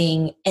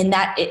writing. And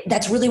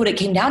that's really what it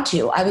came down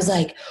to. I was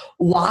like,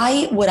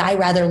 why would I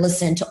rather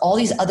listen to all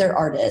these other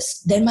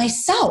artists than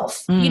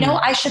myself?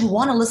 I should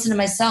want to listen to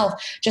myself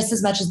just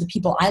as much as the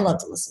people I love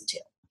to listen to.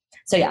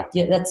 So yeah,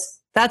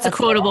 that's a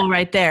quotable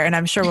right there. And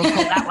I'm sure we'll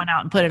pull that one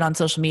out and put it on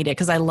social media,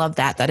 because I love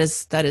that. That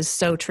is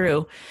so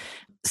true.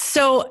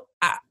 So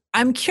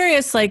I'm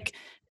curious, like,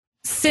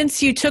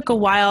 since you took a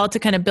while to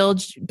kind of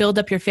build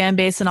up your fan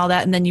base and all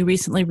that, and then you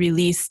recently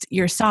released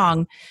your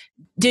song,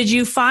 did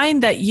you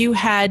find that you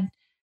had,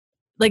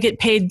 like, it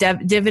paid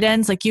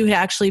dividends? Like, you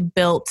actually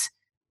built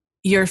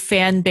your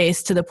fan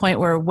base to the point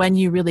where when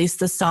you released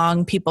the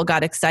song, people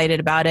got excited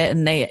about it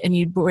and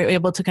you were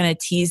able to kind of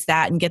tease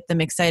that and get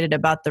them excited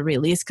about the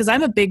release? Because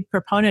I'm a big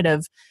proponent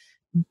of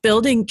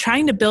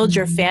trying to build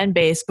your fan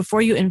base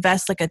before you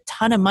invest like a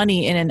ton of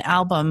money in an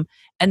album.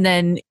 And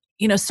then,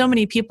 so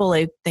many people,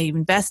 they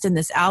invest in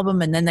this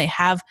album and then they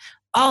have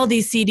all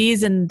these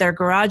CDs in their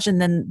garage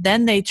and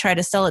then they try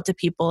to sell it to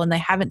people and they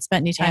haven't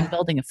spent any time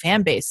building a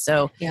fan base.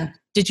 So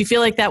did you feel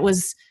like that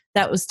was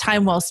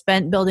time well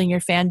spent building your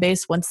fan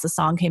base once the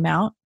song came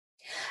out?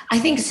 I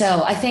think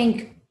so. I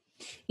think,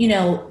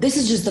 this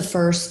is just the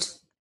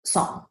first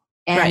song,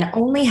 and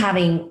only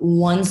having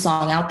one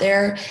song out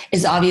there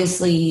is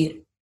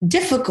obviously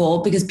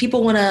difficult because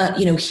people want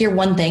to, hear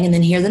one thing and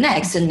then hear the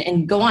next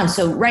and go on.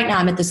 So right now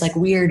I'm at this like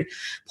weird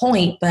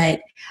point,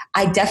 but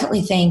I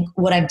definitely think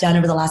what I've done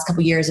over the last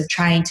couple of years of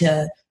trying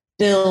to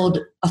build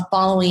a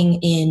following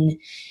in,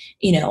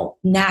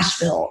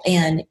 Nashville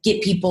and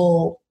get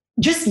people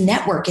just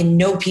network and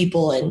know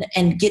people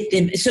and get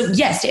them. So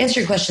yes, to answer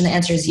your question, the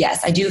answer is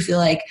yes. I do feel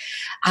like,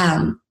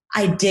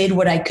 I did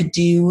what I could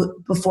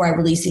do before I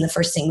releasing the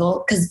first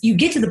single, because you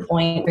get to the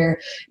point where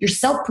you're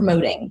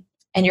self-promoting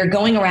and you're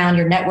going around,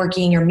 you're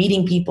networking, you're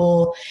meeting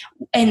people.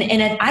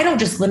 And I don't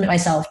just limit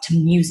myself to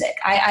music.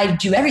 I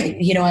do everything,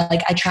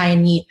 I try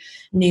and meet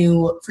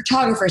new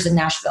photographers in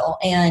Nashville.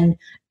 And,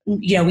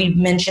 we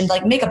mentioned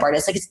like makeup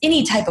artists, like it's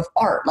any type of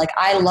art. Like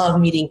I love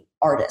meeting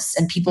artists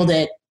and people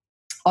that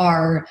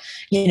are,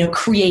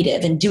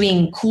 creative and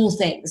doing cool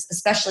things,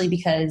 especially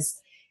because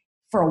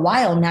for a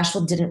while,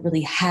 Nashville didn't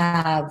really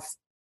have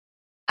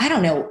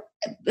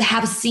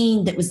a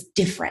scene that was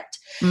different.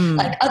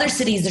 Like other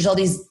cities, there's all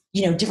these,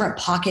 different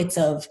pockets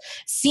of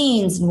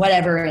scenes and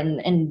whatever,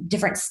 and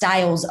different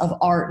styles of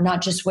art,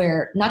 not just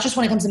when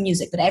it comes to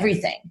music, but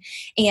everything.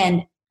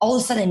 And all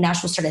of a sudden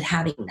Nashville started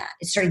having that.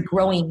 It started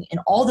growing in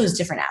all those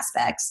different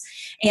aspects.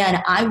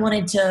 And I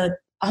wanted to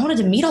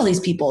meet all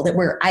these people that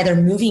were either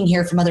moving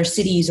here from other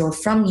cities or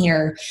from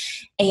here.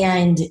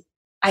 And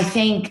I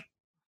think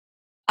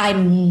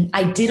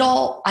I did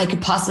all I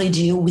could possibly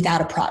do without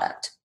a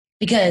product,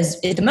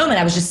 because at the moment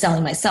I was just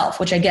selling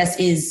myself, which I guess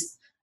is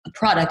a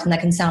product, and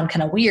that can sound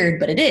kind of weird,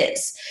 but it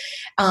is.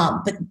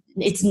 But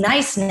it's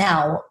nice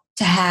now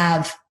to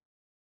have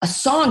a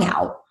song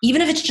out,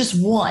 even if it's just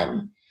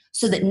one,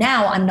 so that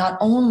now I'm not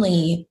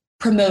only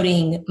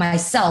promoting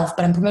myself,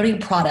 but I'm promoting a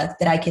product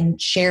that I can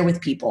share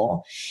with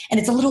people. And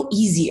it's a little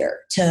easier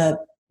to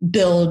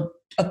build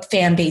a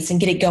fan base and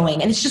get it going.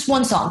 And it's just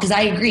one song. Cause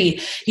I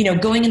agree,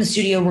 going in the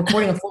studio,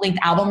 recording a full length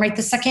album right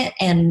this second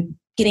and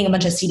getting a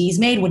bunch of CDs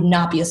made would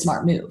not be a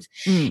smart move.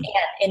 And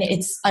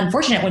it's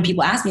unfortunate when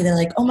people ask me, they're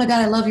like, oh my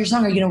God, I love your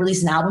song. Are you going to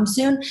release an album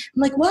soon? I'm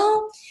like,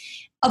 well,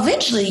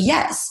 eventually,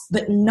 yes,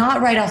 but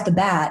not right off the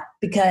bat,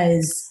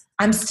 because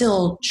I'm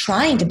still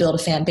trying to build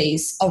a fan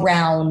base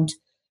around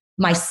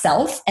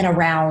myself and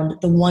around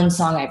the one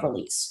song I've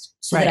released,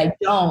 so that I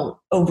don't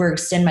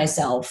overextend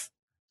myself,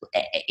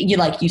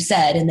 like you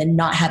said, and then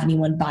not have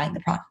anyone buying the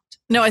product.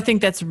 No, I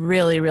think that's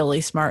really,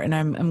 really smart. And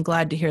I'm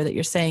glad to hear that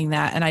you're saying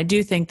that. And I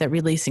do think that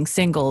releasing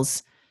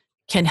singles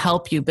can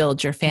help you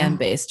build your fan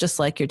base, just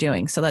like you're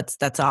doing. So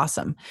that's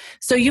awesome.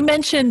 So you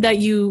mentioned that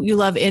you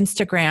love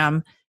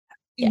Instagram.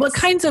 Yes. What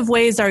kinds of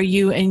ways are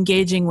you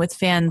engaging with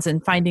fans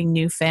and finding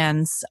new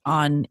fans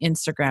on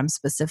Instagram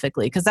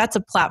specifically? Because that's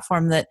a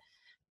platform that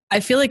I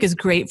feel like is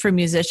great for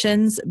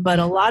musicians, but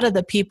a lot of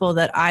the people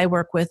that I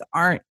work with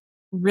aren't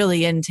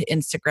really into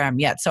Instagram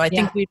yet. So I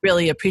think we'd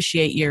really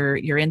appreciate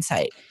your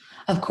insight.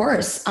 Of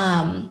course.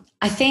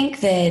 I think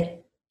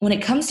that when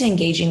it comes to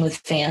engaging with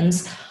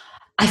fans,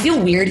 I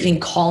feel weird even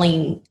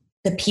calling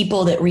the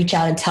people that reach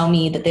out and tell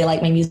me that they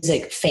like my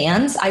music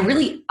fans. I'm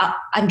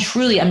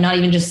not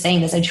even just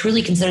saying this. I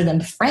truly consider them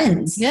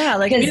friends. Yeah,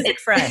 like music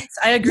friends.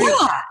 I agree.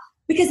 Yeah,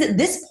 because at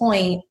this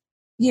point,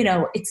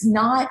 it's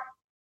not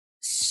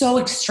so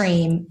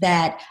extreme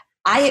that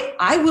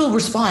I will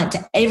respond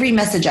to every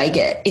message I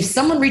get. If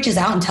someone reaches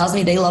out and tells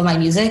me they love my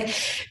music,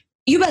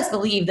 you best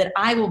believe that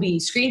I will be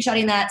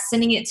screenshotting that,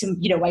 sending it to,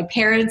 my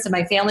parents and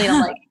my family. And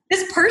I'm like,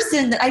 this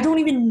person that I don't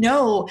even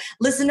know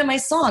listened to my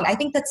song. I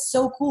think that's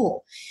so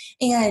cool.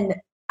 And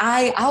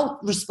I'll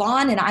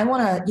respond, and I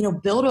want to,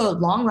 build a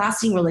long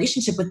lasting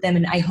relationship with them.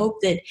 And I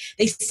hope that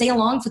they stay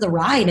along for the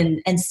ride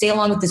and stay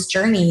along with this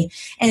journey.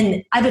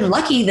 And I've been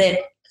lucky that,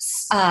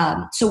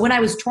 so when I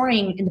was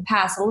touring in the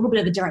past, a little bit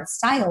of a different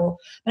style,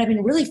 but I've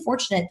been really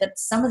fortunate that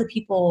some of the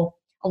people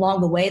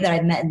along the way that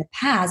I've met in the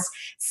past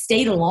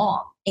stayed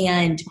along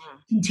and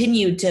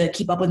continued to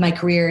keep up with my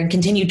career and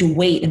continued to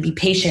wait and be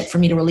patient for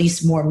me to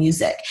release more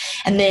music.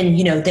 And then,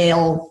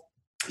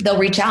 they'll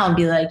reach out and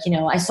be like,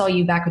 I saw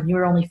you back when you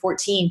were only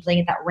 14 playing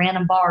at that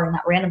random bar in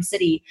that random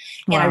city.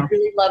 And I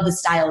really love the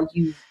style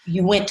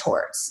you went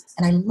towards.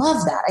 And I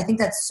love that. I think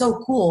that's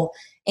so cool.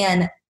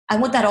 And I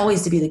want that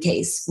always to be the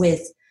case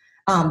with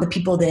the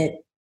people that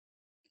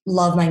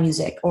love my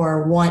music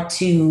or want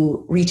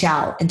to reach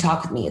out and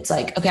talk with me. It's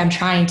like, okay, I'm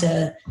trying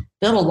to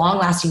build a long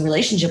lasting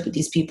relationship with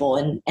these people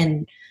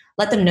and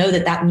let them know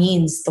that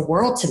means the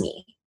world to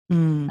me.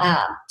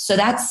 So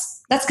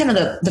that's kind of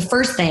the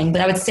first thing.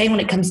 But I would say when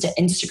it comes to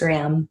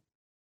Instagram,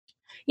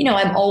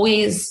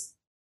 Instagram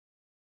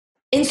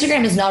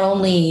is not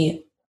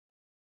only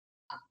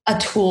a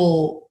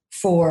tool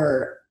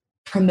for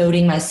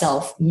promoting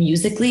myself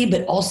musically,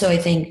 but also I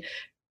think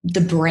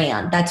the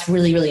brand, that's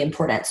really, really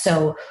important.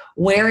 So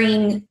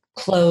wearing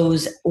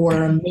clothes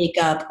or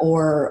makeup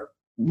or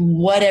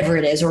whatever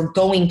it is, or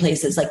going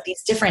places, like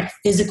these different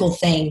physical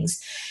things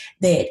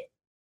that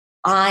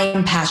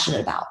I'm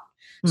passionate about.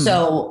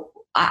 So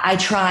I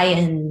try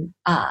and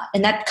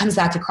that comes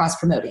back to cross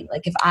promoting.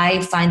 Like if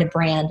I find a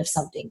brand of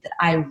something that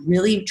I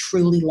really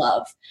truly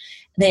love,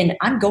 then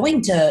I'm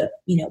going to,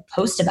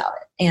 post about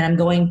it and I'm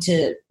going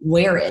to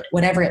wear it,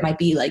 whatever it might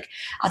be. Like,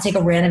 I'll take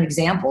a random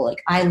example.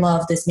 Like, I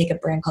love this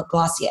makeup brand called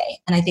Glossier,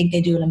 and I think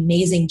they do an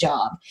amazing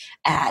job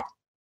at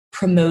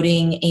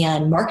promoting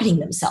and marketing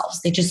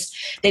themselves.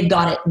 They've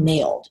got it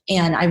nailed.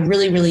 And I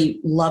really, really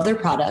love their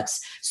products.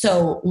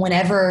 So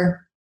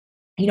whenever,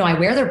 I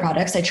wear their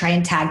products, I try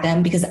and tag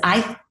them because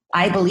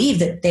I believe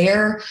that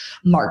their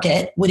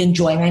market would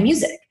enjoy my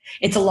music.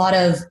 It's a lot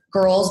of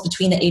girls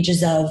between the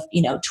ages of,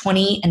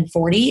 20 and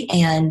 40.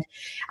 And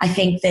I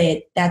think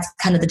that that's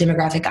kind of the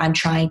demographic I'm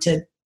trying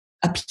to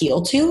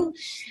appeal to.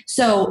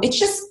 So it's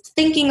just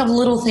thinking of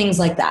little things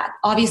like that.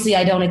 Obviously,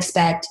 I don't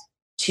expect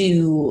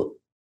to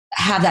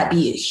have that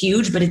be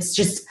huge, but it's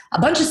just a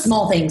bunch of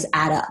small things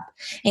add up.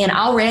 And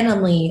I'll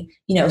randomly,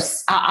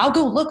 I'll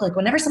go look, like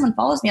whenever someone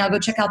follows me, I'll go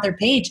check out their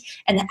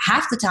page. And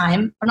half the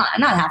time, or not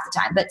half the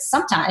time, but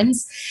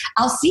sometimes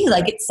I'll see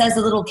like it says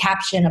a little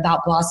caption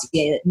about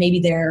Glossier that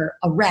maybe they're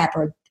a rep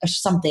or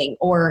something,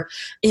 or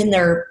in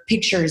their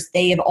pictures,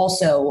 they have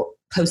also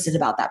posted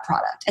about that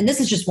product. And this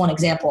is just one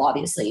example,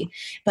 obviously,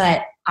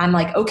 but I'm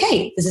like,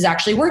 okay, this is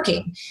actually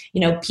working.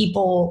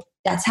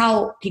 That's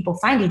how people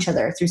find each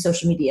other through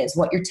social media, is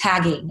what you're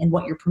tagging and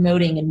what you're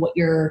promoting and what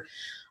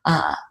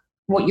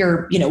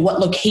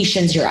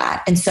locations you're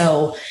at. And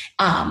so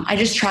I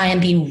just try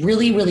and be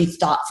really, really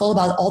thoughtful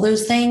about all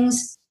those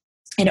things,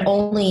 and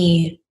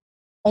only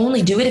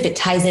do it if it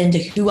ties into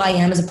who I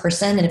am as a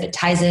person and if it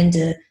ties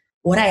into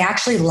what I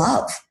actually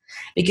love.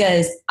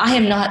 Because I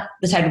am not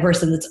the type of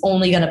person that's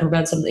only going to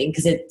promote something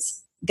because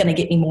it's going to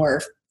get me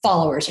more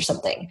followers or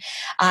something.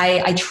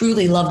 I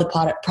truly love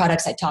the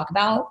products I talk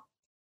about.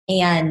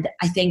 And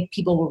I think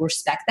people will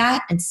respect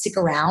that and stick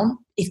around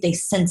if they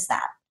sense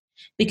that.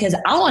 Because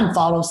I'll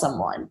unfollow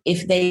someone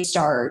if they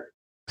start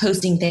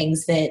posting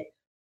things that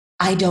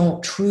I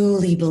don't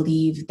truly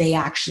believe they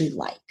actually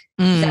like.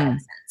 If that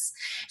makes sense.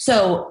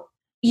 So,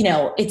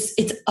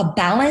 it's a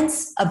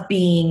balance of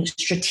being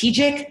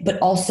strategic, but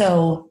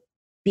also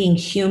being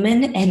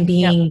human and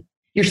being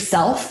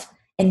yourself,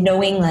 and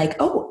knowing like,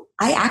 oh,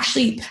 I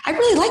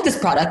really like this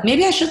product.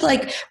 Maybe I should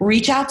like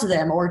reach out to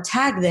them or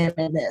tag them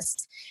in this,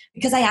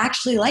 because I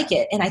actually like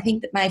it. And I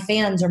think that my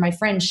fans or my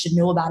friends should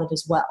know about it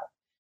as well.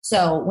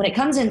 So when it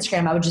comes to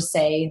Instagram, I would just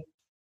say,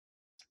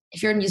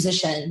 if you're a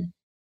musician,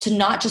 to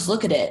not just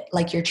look at it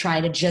like you're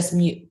trying to just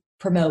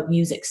promote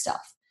music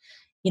stuff.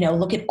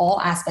 Look at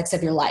all aspects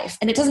of your life.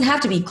 And it doesn't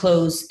have to be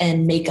clothes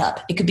and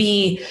makeup. It could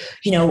be,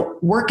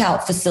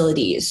 workout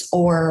facilities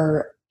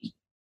or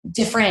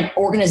different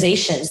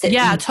organizations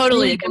that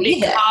totally. It can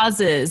be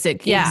causes.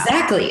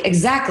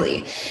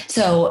 Exactly.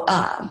 So,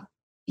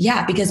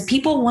 because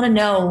people want to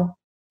know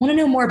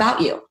more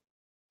about you,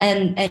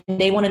 and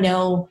they want to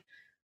know,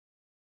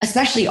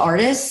 especially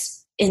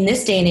artists in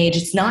this day and age.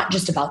 It's not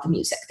just about the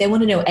music. They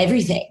want to know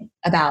everything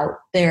about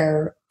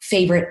their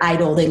favorite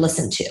idol they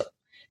listen to.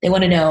 They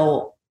want to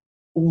know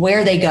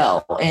where they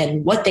go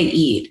and what they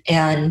eat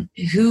and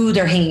who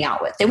they're hanging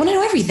out with. They want to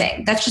know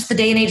everything. That's just the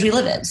day and age we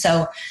live in.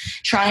 So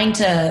trying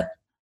to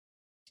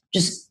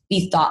just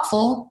be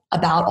thoughtful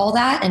about all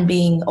that and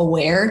being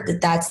aware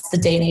that that's the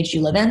day and age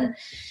you live in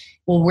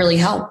will really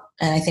help.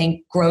 And I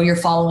think grow your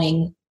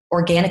following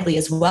organically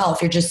as well.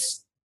 If you're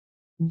just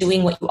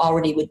doing what you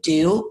already would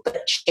do,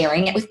 but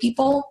sharing it with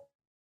people,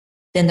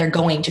 then they're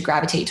going to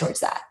gravitate towards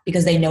that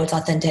because they know it's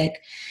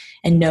authentic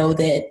and know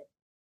that,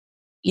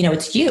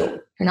 it's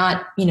you. You're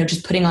not,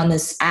 just putting on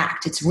this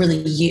act. It's really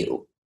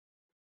you.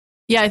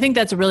 Yeah, I think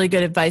that's really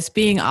good advice,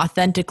 being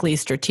authentically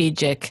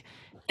strategic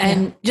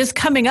and just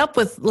coming up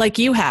with, like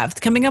you have,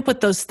 coming up with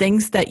those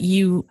things that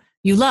you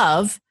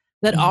love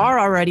that are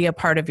already a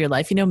part of your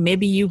life.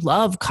 Maybe you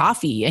love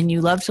coffee and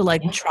you love to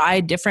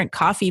try different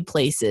coffee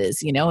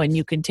places, and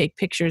you can take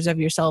pictures of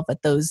yourself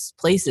at those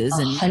places.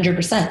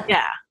 100%.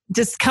 Yeah.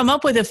 Just come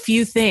up with a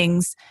few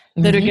things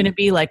that are going to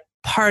be like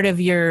part of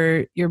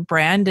your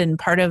brand and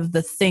part of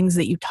the things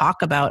that you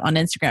talk about on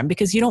Instagram,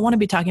 because you don't want to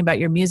be talking about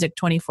your music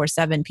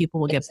 24/7. People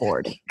will get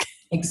bored.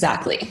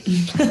 Exactly.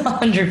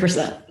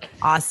 100%.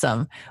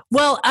 Awesome.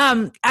 Well,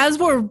 as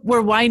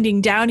we're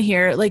winding down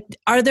here,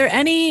 are there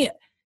any,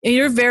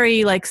 you're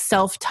very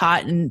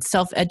self-taught and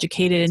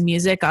self-educated in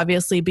music,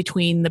 obviously,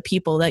 between the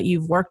people that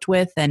you've worked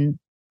with and,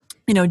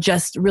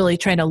 just really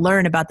trying to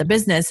learn about the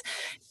business.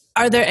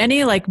 Are there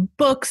any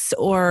books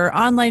or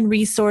online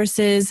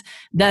resources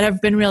that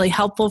have been really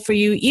helpful for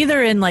you,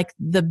 either in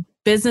the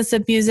business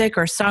of music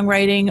or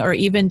songwriting, or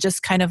even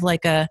just kind of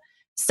a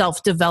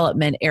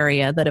self-development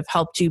area that have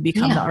helped you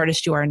become the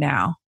artist you are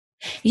now?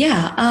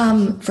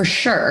 Yeah, for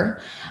sure.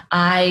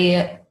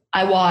 I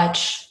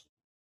watch,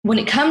 when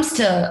it comes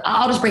to,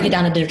 I'll just break it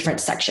down into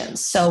different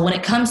sections. So when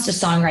it comes to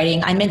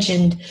songwriting, I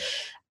mentioned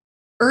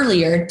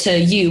earlier to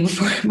you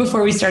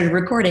before we started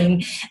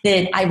recording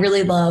that I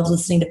really love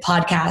listening to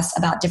podcasts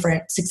about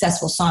different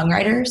successful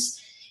songwriters.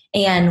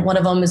 And one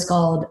of them is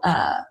called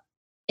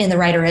And the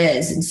Writer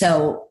Is. And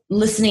so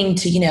listening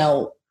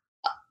to,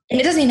 And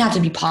it doesn't even have to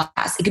be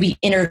podcasts. It could be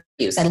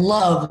interviews. I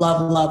love,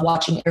 love, love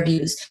watching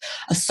interviews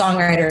of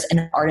songwriters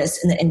and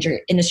artists in the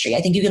industry.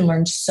 I think you can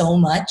learn so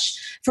much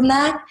from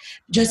that.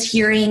 Just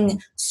hearing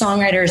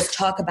songwriters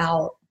talk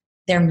about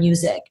their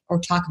music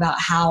or talk about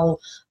how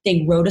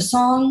they wrote a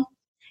song.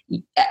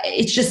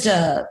 It's just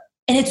and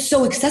it's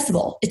so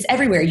accessible. It's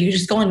everywhere. You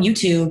just go on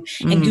YouTube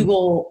and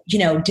Google,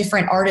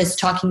 different artists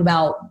talking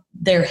about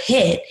their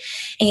hit,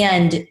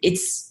 and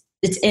it's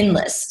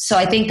endless. So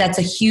I think that's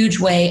a huge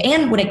way.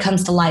 And when it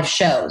comes to live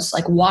shows,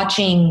 like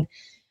watching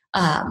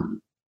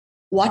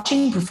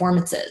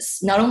performances,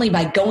 not only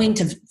by going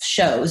to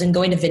shows and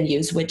going to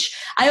venues, which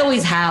I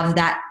always have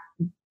that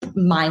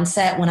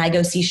mindset when I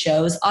go see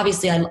shows.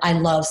 Obviously, I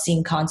love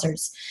seeing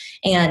concerts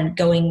and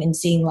going and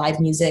seeing live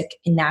music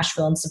in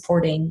Nashville and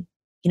supporting,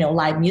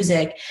 live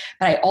music.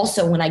 But I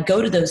also, when I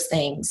go to those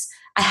things,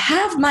 I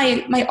have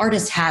my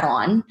artist hat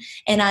on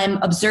and I'm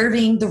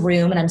observing the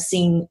room and I'm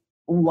seeing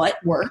what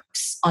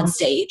works on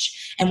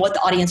stage and what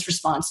the audience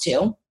responds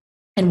to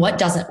and what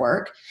doesn't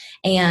work,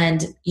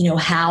 and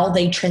how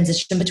they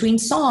transition between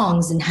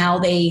songs and how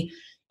they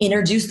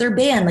introduce their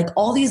band, like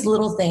all these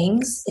little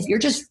things. If you're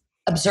just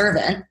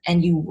observant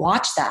and you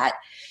watch that,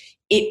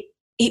 it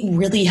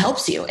really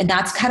helps you. And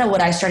that's kind of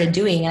what I started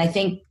doing. And I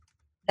think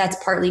that's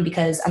partly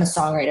because I'm a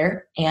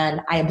songwriter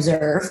and I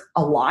observe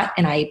a lot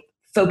and I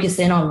focus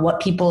in on what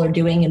people are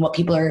doing and what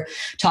people are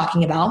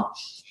talking about.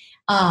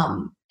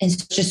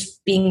 And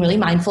just being really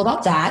mindful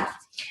about that.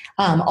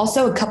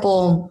 Also a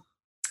couple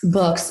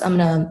books I'm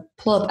going to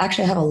pull up.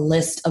 Actually, I have a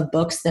list of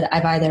books that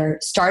I've either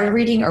started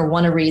reading or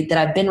want to read that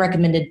I've been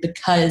recommended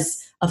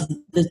because of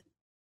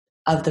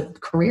the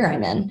career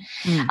I'm in.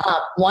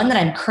 One that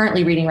I'm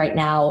currently reading right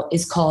now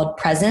is called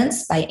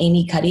Presence by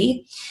Amy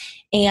Cuddy.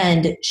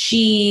 And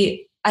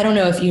I don't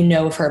know if you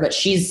know of her, but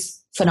she's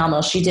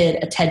phenomenal. She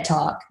did a TED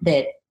Talk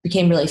that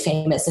became really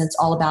famous, and it's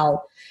all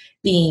about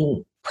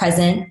being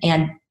present,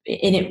 and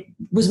it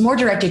was more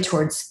directed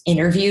towards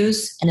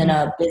interviews and in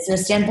a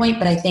business standpoint,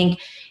 but I think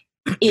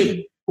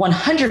it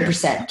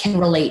 100% can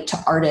relate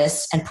to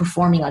artists and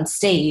performing on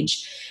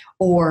stage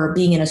or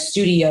being in a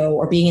studio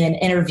or being in an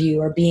interview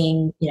or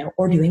being,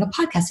 or doing a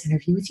podcast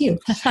interview with you.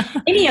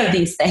 Any of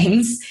these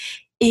things,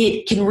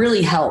 it can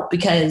really help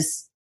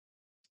because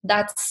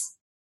I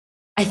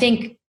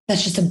think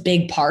that's just a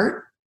big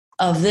part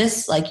of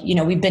this. Like,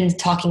 we've been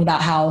talking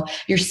about how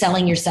you're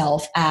selling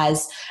yourself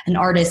as an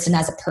artist and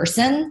as a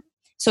person.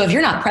 So if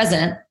you're not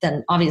present,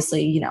 then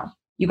obviously,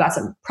 you got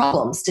some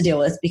problems to deal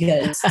with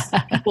because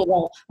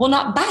people will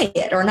not buy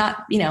it or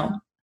not,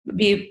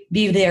 be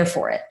there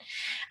for it.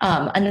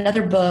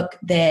 Another book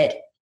that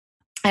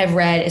I've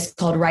read is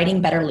called Writing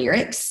Better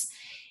Lyrics.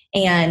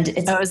 And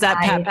it's is that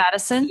Pat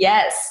Pattison?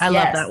 Yes. I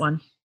love that one.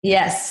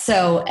 Yes.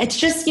 So it's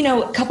just,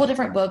 a couple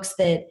different books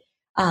that,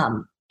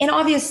 and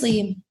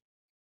obviously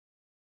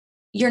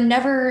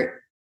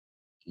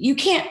you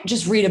can't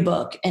just read a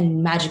book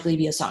and magically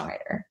be a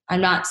songwriter. I'm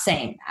not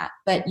saying that,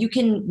 but you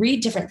can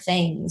read different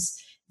things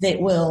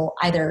that will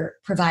either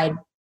provide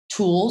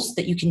tools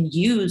that you can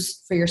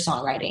use for your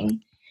songwriting,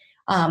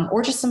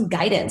 or just some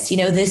guidance.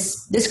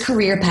 This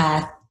career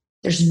path,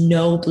 there's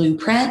no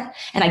blueprint.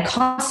 And I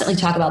constantly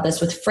talk about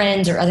this with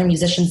friends or other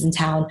musicians in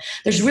town.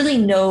 There's really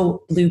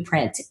no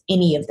blueprint to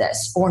any of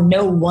this or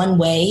no one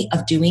way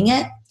of doing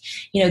it.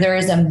 There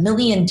is a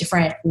million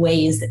different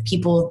ways that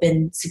people have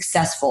been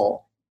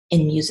successful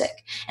in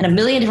music and a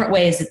million different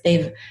ways that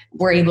they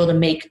were able to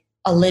make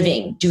a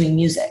living doing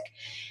music.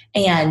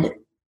 And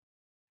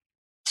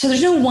so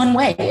there's no one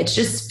way. It's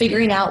just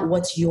figuring out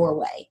what's your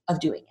way of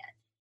doing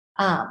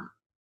it.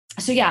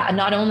 So yeah,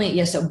 not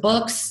only, so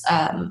books,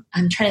 I'm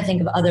trying to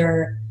think of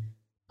other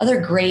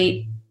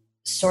great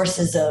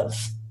sources of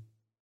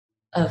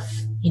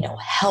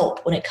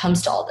help when it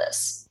comes to all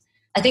this.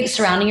 I think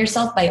surrounding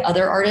yourself by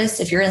other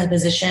artists, if you're in a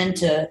position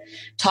to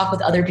talk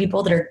with other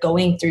people that are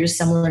going through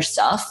similar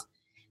stuff,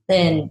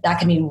 then that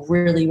can be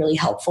really, really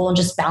helpful, and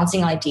just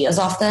bouncing ideas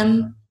off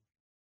them.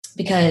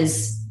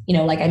 Because,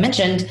 like I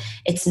mentioned,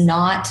 it's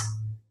not,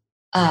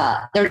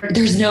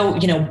 there's no,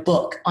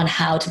 book on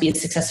how to be a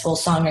successful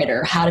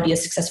songwriter, how to be a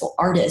successful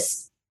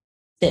artist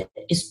that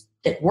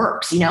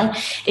works,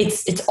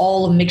 it's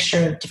all a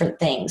mixture of different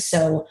things.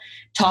 So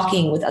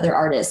talking with other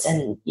artists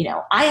and,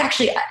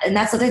 and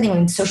that's the other thing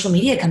when social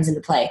media comes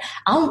into play,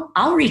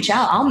 I'll reach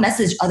out, I'll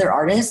message other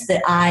artists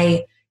that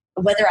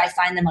whether I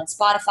find them on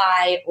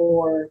Spotify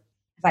or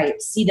if I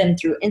see them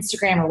through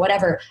Instagram or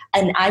whatever,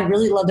 and I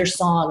really love their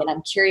song and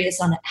I'm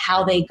curious on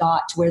how they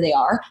got to where they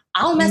are,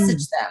 I'll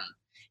message them.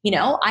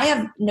 I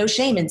have no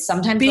shame. And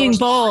sometimes being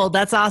bold,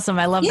 that's awesome.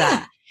 I love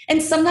that.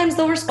 And sometimes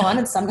they'll respond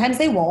and sometimes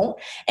they won't.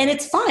 And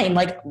it's fine.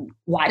 Like,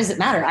 why does it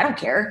matter? I don't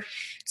care.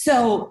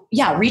 So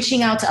yeah,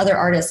 reaching out to other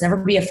artists, never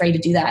be afraid to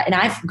do that. And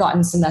I've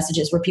gotten some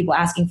messages where people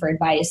asking for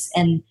advice,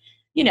 and,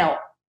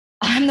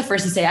 I'm the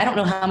first to say, I don't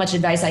know how much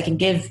advice I can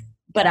give,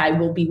 but I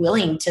will be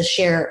willing to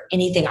share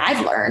anything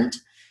I've learned.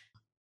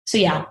 So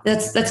yeah,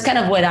 that's kind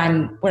of what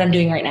I'm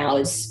doing right now,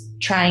 is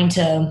trying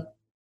to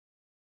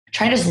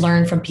just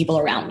learn from people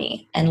around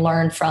me and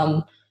learn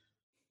from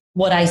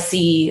what I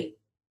see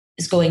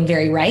is going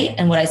very right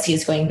and what I see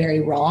is going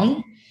very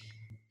wrong.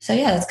 So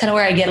yeah, that's kind of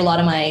where I get a lot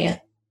of my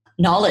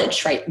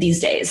knowledge right these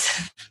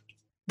days.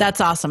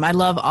 That's awesome. I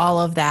love all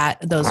of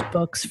that, those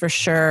books for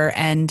sure.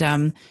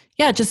 And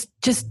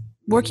just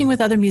working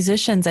with other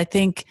musicians. I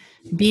think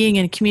being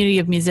in a community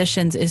of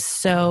musicians is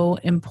so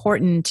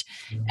important.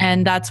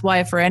 And that's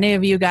why for any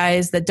of you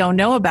guys that don't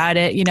know about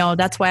it,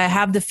 that's why I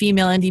have the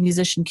Female Indie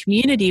Musician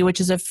Community,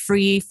 which is a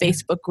free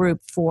Facebook group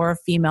for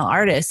female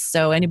artists.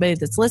 So anybody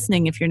that's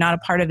listening, if you're not a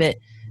part of it,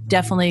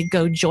 definitely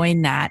go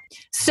join that.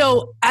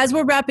 So as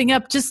we're wrapping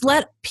up, just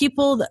let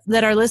people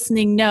that are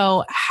listening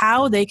know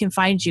how they can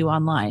find you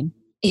online.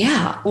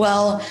 Yeah.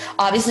 Well,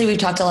 obviously we've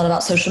talked a lot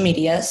about social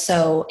media.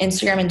 So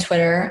Instagram and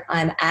Twitter,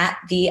 I'm at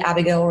the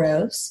Abigail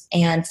Rose,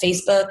 and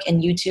Facebook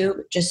and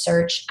YouTube, just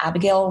search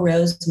Abigail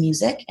Rose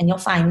Music and you'll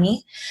find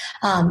me.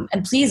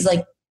 And please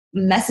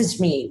message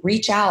me,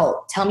 reach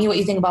out, tell me what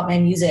you think about my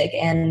music.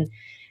 And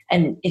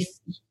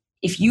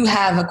if you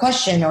have a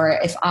question or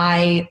if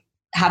I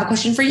have a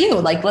question for you,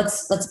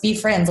 let's be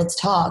friends, let's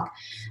talk.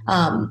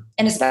 And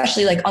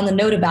especially on the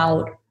note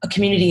about a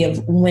community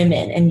of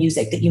women in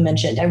music that you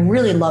mentioned, I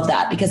really love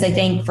that because I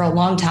think for a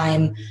long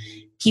time,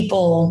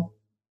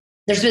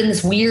 there's been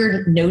this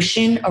weird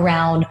notion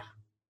around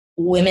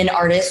women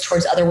artists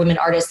towards other women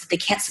artists that they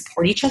can't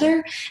support each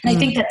other. And I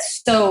think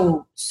that's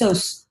so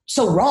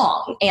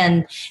wrong,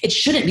 and it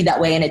shouldn't be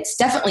that way. And it's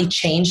definitely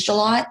changed a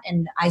lot.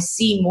 And I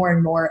see more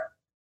and more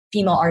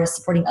female artists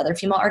supporting other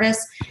female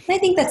artists. And I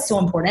think that's so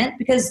important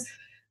because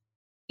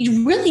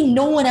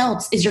no one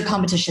else is your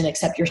competition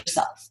except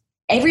yourself.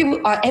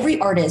 Every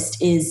artist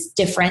is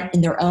different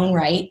in their own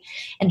right.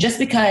 And just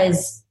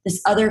because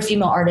this other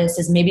female artist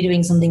is maybe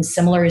doing something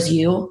similar as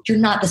you're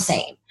not the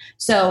same.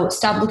 So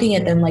stop looking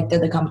at them like they're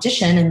the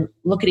competition and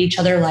look at each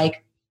other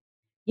like,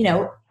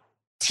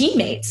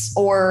 teammates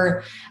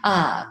or,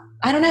 I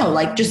don't know,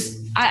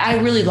 I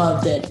really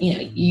love that,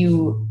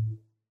 you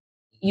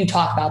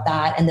talk about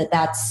that and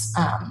that's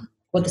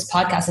what this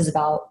podcast is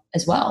about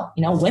as well,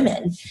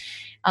 women.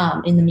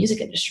 In the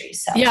music industry.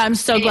 So yeah, I'm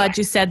so glad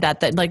you said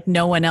that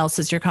no one else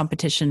is your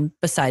competition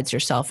besides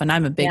yourself. And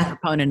I'm a big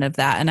proponent of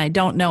that. And I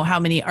don't know how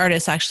many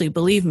artists actually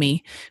believe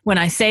me when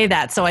I say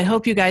that. So I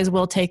hope you guys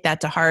will take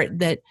that to heart,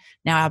 that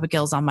now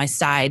Abigail's on my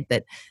side,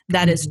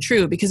 that is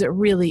true, because it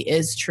really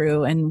is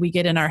true. And we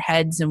get in our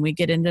heads and we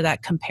get into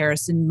that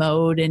comparison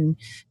mode and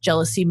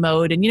jealousy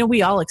mode. And,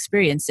 we all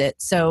experience it.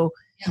 So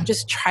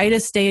just try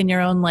to stay in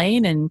your own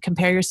lane and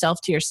compare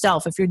yourself to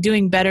yourself. If you're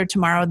doing better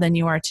tomorrow than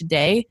you are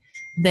today,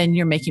 then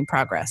you're making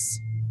progress.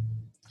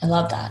 I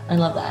love that.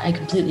 I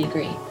completely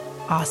agree.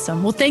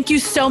 Awesome. Well, thank you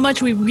so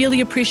much. We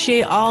really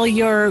appreciate all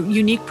your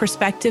unique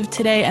perspective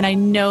today. And I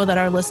know that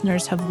our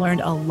listeners have learned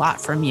a lot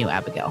from you,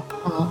 Abigail.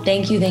 Oh,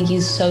 thank you. Thank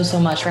you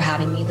so much for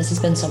having me. This has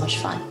been so much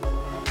fun.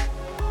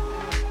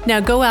 Now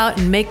go out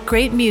and make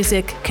great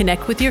music,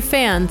 connect with your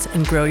fans,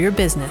 and grow your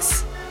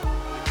business.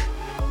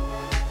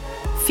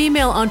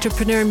 Female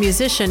Entrepreneur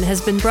Musician has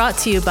been brought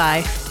to you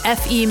by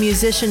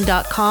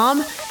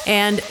FEM164.com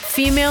and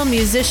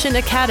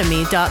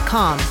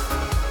FemaleMusicianAcademy.com.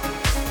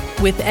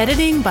 With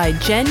editing by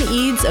Jen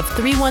Eads of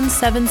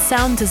 317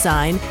 Sound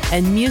Design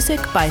and music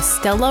by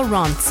Stella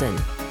Ronson.